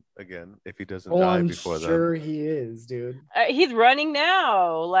run again if he doesn't die before then. I'm sure he is, dude. He's running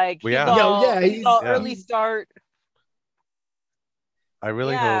now. Like, he's he's all early start. I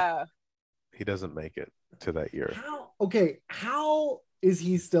really hope he doesn't make it to that year. How is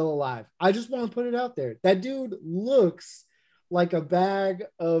he still alive? I just want to put it out there. That dude looks like a bag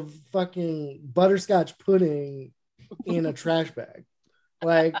of fucking butterscotch pudding in a trash bag.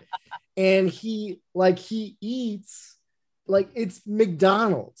 Like, and he eats like it's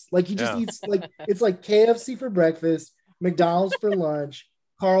McDonald's. Like he just eats like it's like KFC for breakfast, McDonald's for lunch,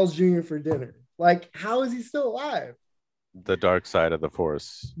 Carl's Jr. for dinner. Like, how is he still alive? The dark side of the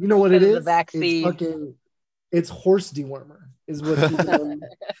force. You know what it is? The vaccine. It's horse dewormer is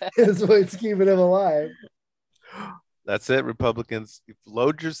what's keeping him alive. That's it, Republicans.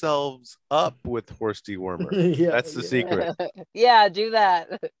 Load yourselves up with horse dewormer. That's the secret. Yeah, do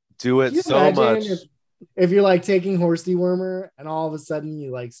that. Do it so much. If you're like taking horse dewormer and all of a sudden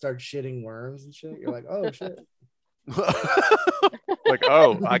you like start shitting worms and shit, you're like, oh shit. Like,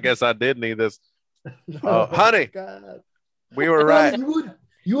 oh, I guess I did need this. Oh, honey, God. We were right.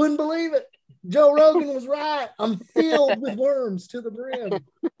 You wouldn't believe it. Joe Rogan was right. I'm filled with worms to the brim.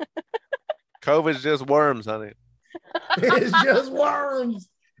 COVID's just worms, honey. It's just worms.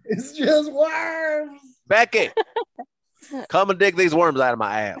 It's just worms. Becky, come and dig these worms out of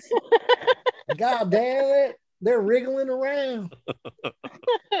my ass. God damn it. They're wriggling around.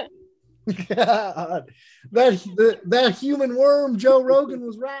 God. That human worm, Joe Rogan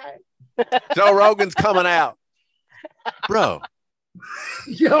was right. Joe Rogan's coming out. Bro,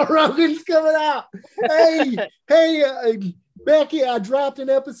 Joe Rogan's coming out. Hey, Becky, I dropped an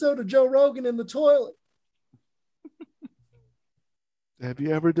episode of Joe Rogan in the toilet. Have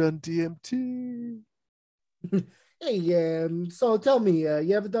you ever done DMT? Hey, so tell me,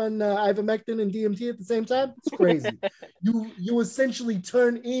 you ever done ivermectin and DMT at the same time? It's crazy. You essentially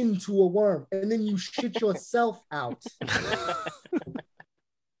turn into a worm and then you shit yourself out.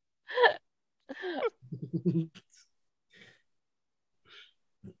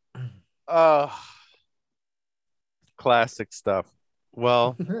 Classic stuff.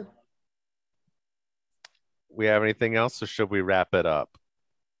 Well, we have anything else, or should we wrap it up?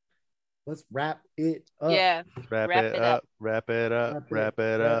 Let's wrap it up. Yeah. Wrap Wrap it it up. up. Wrap it up. Wrap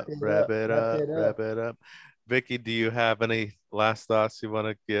it up. Wrap it up. Wrap it up. Vicky, do you have any last thoughts you want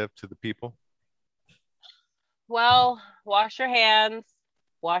to give to the people? Well, wash your hands,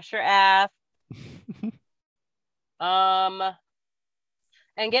 wash your ass, and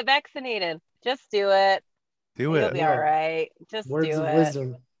get vaccinated. Just do it. Do You'll it. be all right. Just Words do of it.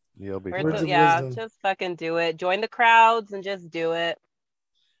 wisdom. You'll be Words Words of- of fine. yeah, wisdom. just fucking do it. Join the crowds and just do it.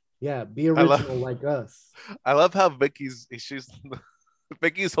 Yeah, be love- original like us. I love how Vicky's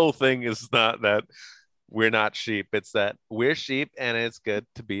whole thing is not that we're not sheep. It's that we're sheep, and it's good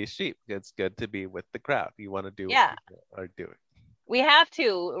to be sheep. It's good to be with the crowd. You want to do Yeah. what people are doing. We have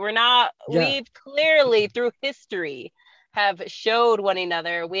to. We're not, Yeah. we've clearly through history have showed one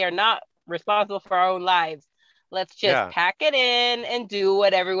another we are not responsible for our own lives. Let's just Yeah. pack it in and do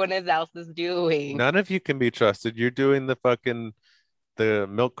what everyone else is doing. None of you can be trusted. You're doing the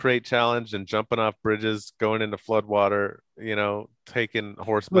milk crate challenge and jumping off bridges, going into flood water, taking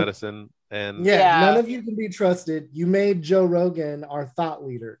horse Look. medicine, and Yeah, Yeah. none of you can be trusted. You made Joe Rogan our thought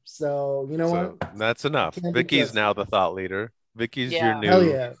leader. So, you know so what? that's enough. Can't be Vicky's trusted. now the thought leader. Vicky's Yeah. your new. Hell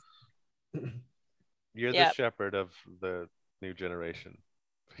yeah. You're the Yep. shepherd of the new generation.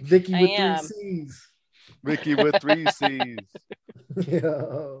 Vicky I with am. 3 C's. Vicky with 3 C's. Yeah.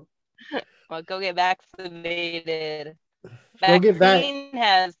 Well, go get vaccinated. Go get vac- Vaccine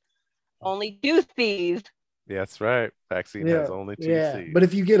has only 2 C's. That's right. Vaccine Yeah, has only 2 yeah. C's. But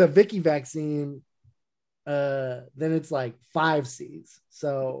if you get a Vicky vaccine, then it's like 5 C's.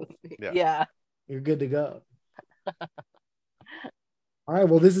 So Yeah. Yeah. you're good to go. All right.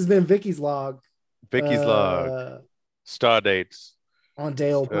 Well, this has been Vicky's log. Vicky's log. Star dates. On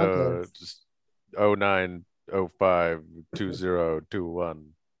Dale Podcast. Just 09052021.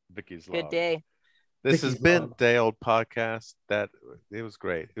 Vicky's log. Good day. This has Vicky's been log. Day Old Podcast. It was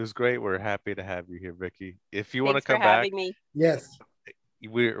great. It was great. We're happy to have you here, Vicky. If you want to Thanks for come back, having me. Yes,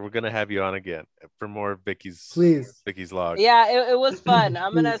 we're gonna have you on again for more Vicky's please. log. Yeah, it was fun.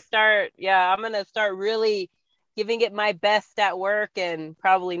 I'm gonna Please. start really giving it my best at work, and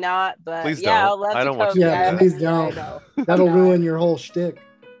probably not, but Please yeah, don't. I'll love I to don't want come. you to Yeah, do that. please don't. I know. That'll No. ruin your whole shtick.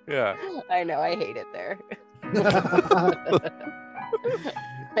 Yeah. I know. I hate it there.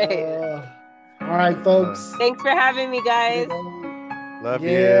 All right, folks. Thanks for having me, guys. Love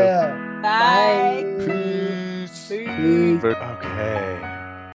you. Yeah. Bye. Peace. Peace. Okay.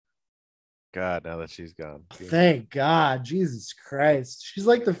 God, now that she's gone. Thank God. Jesus Christ. She's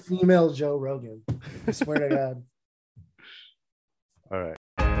like the female Joe Rogan. I swear to God. All right.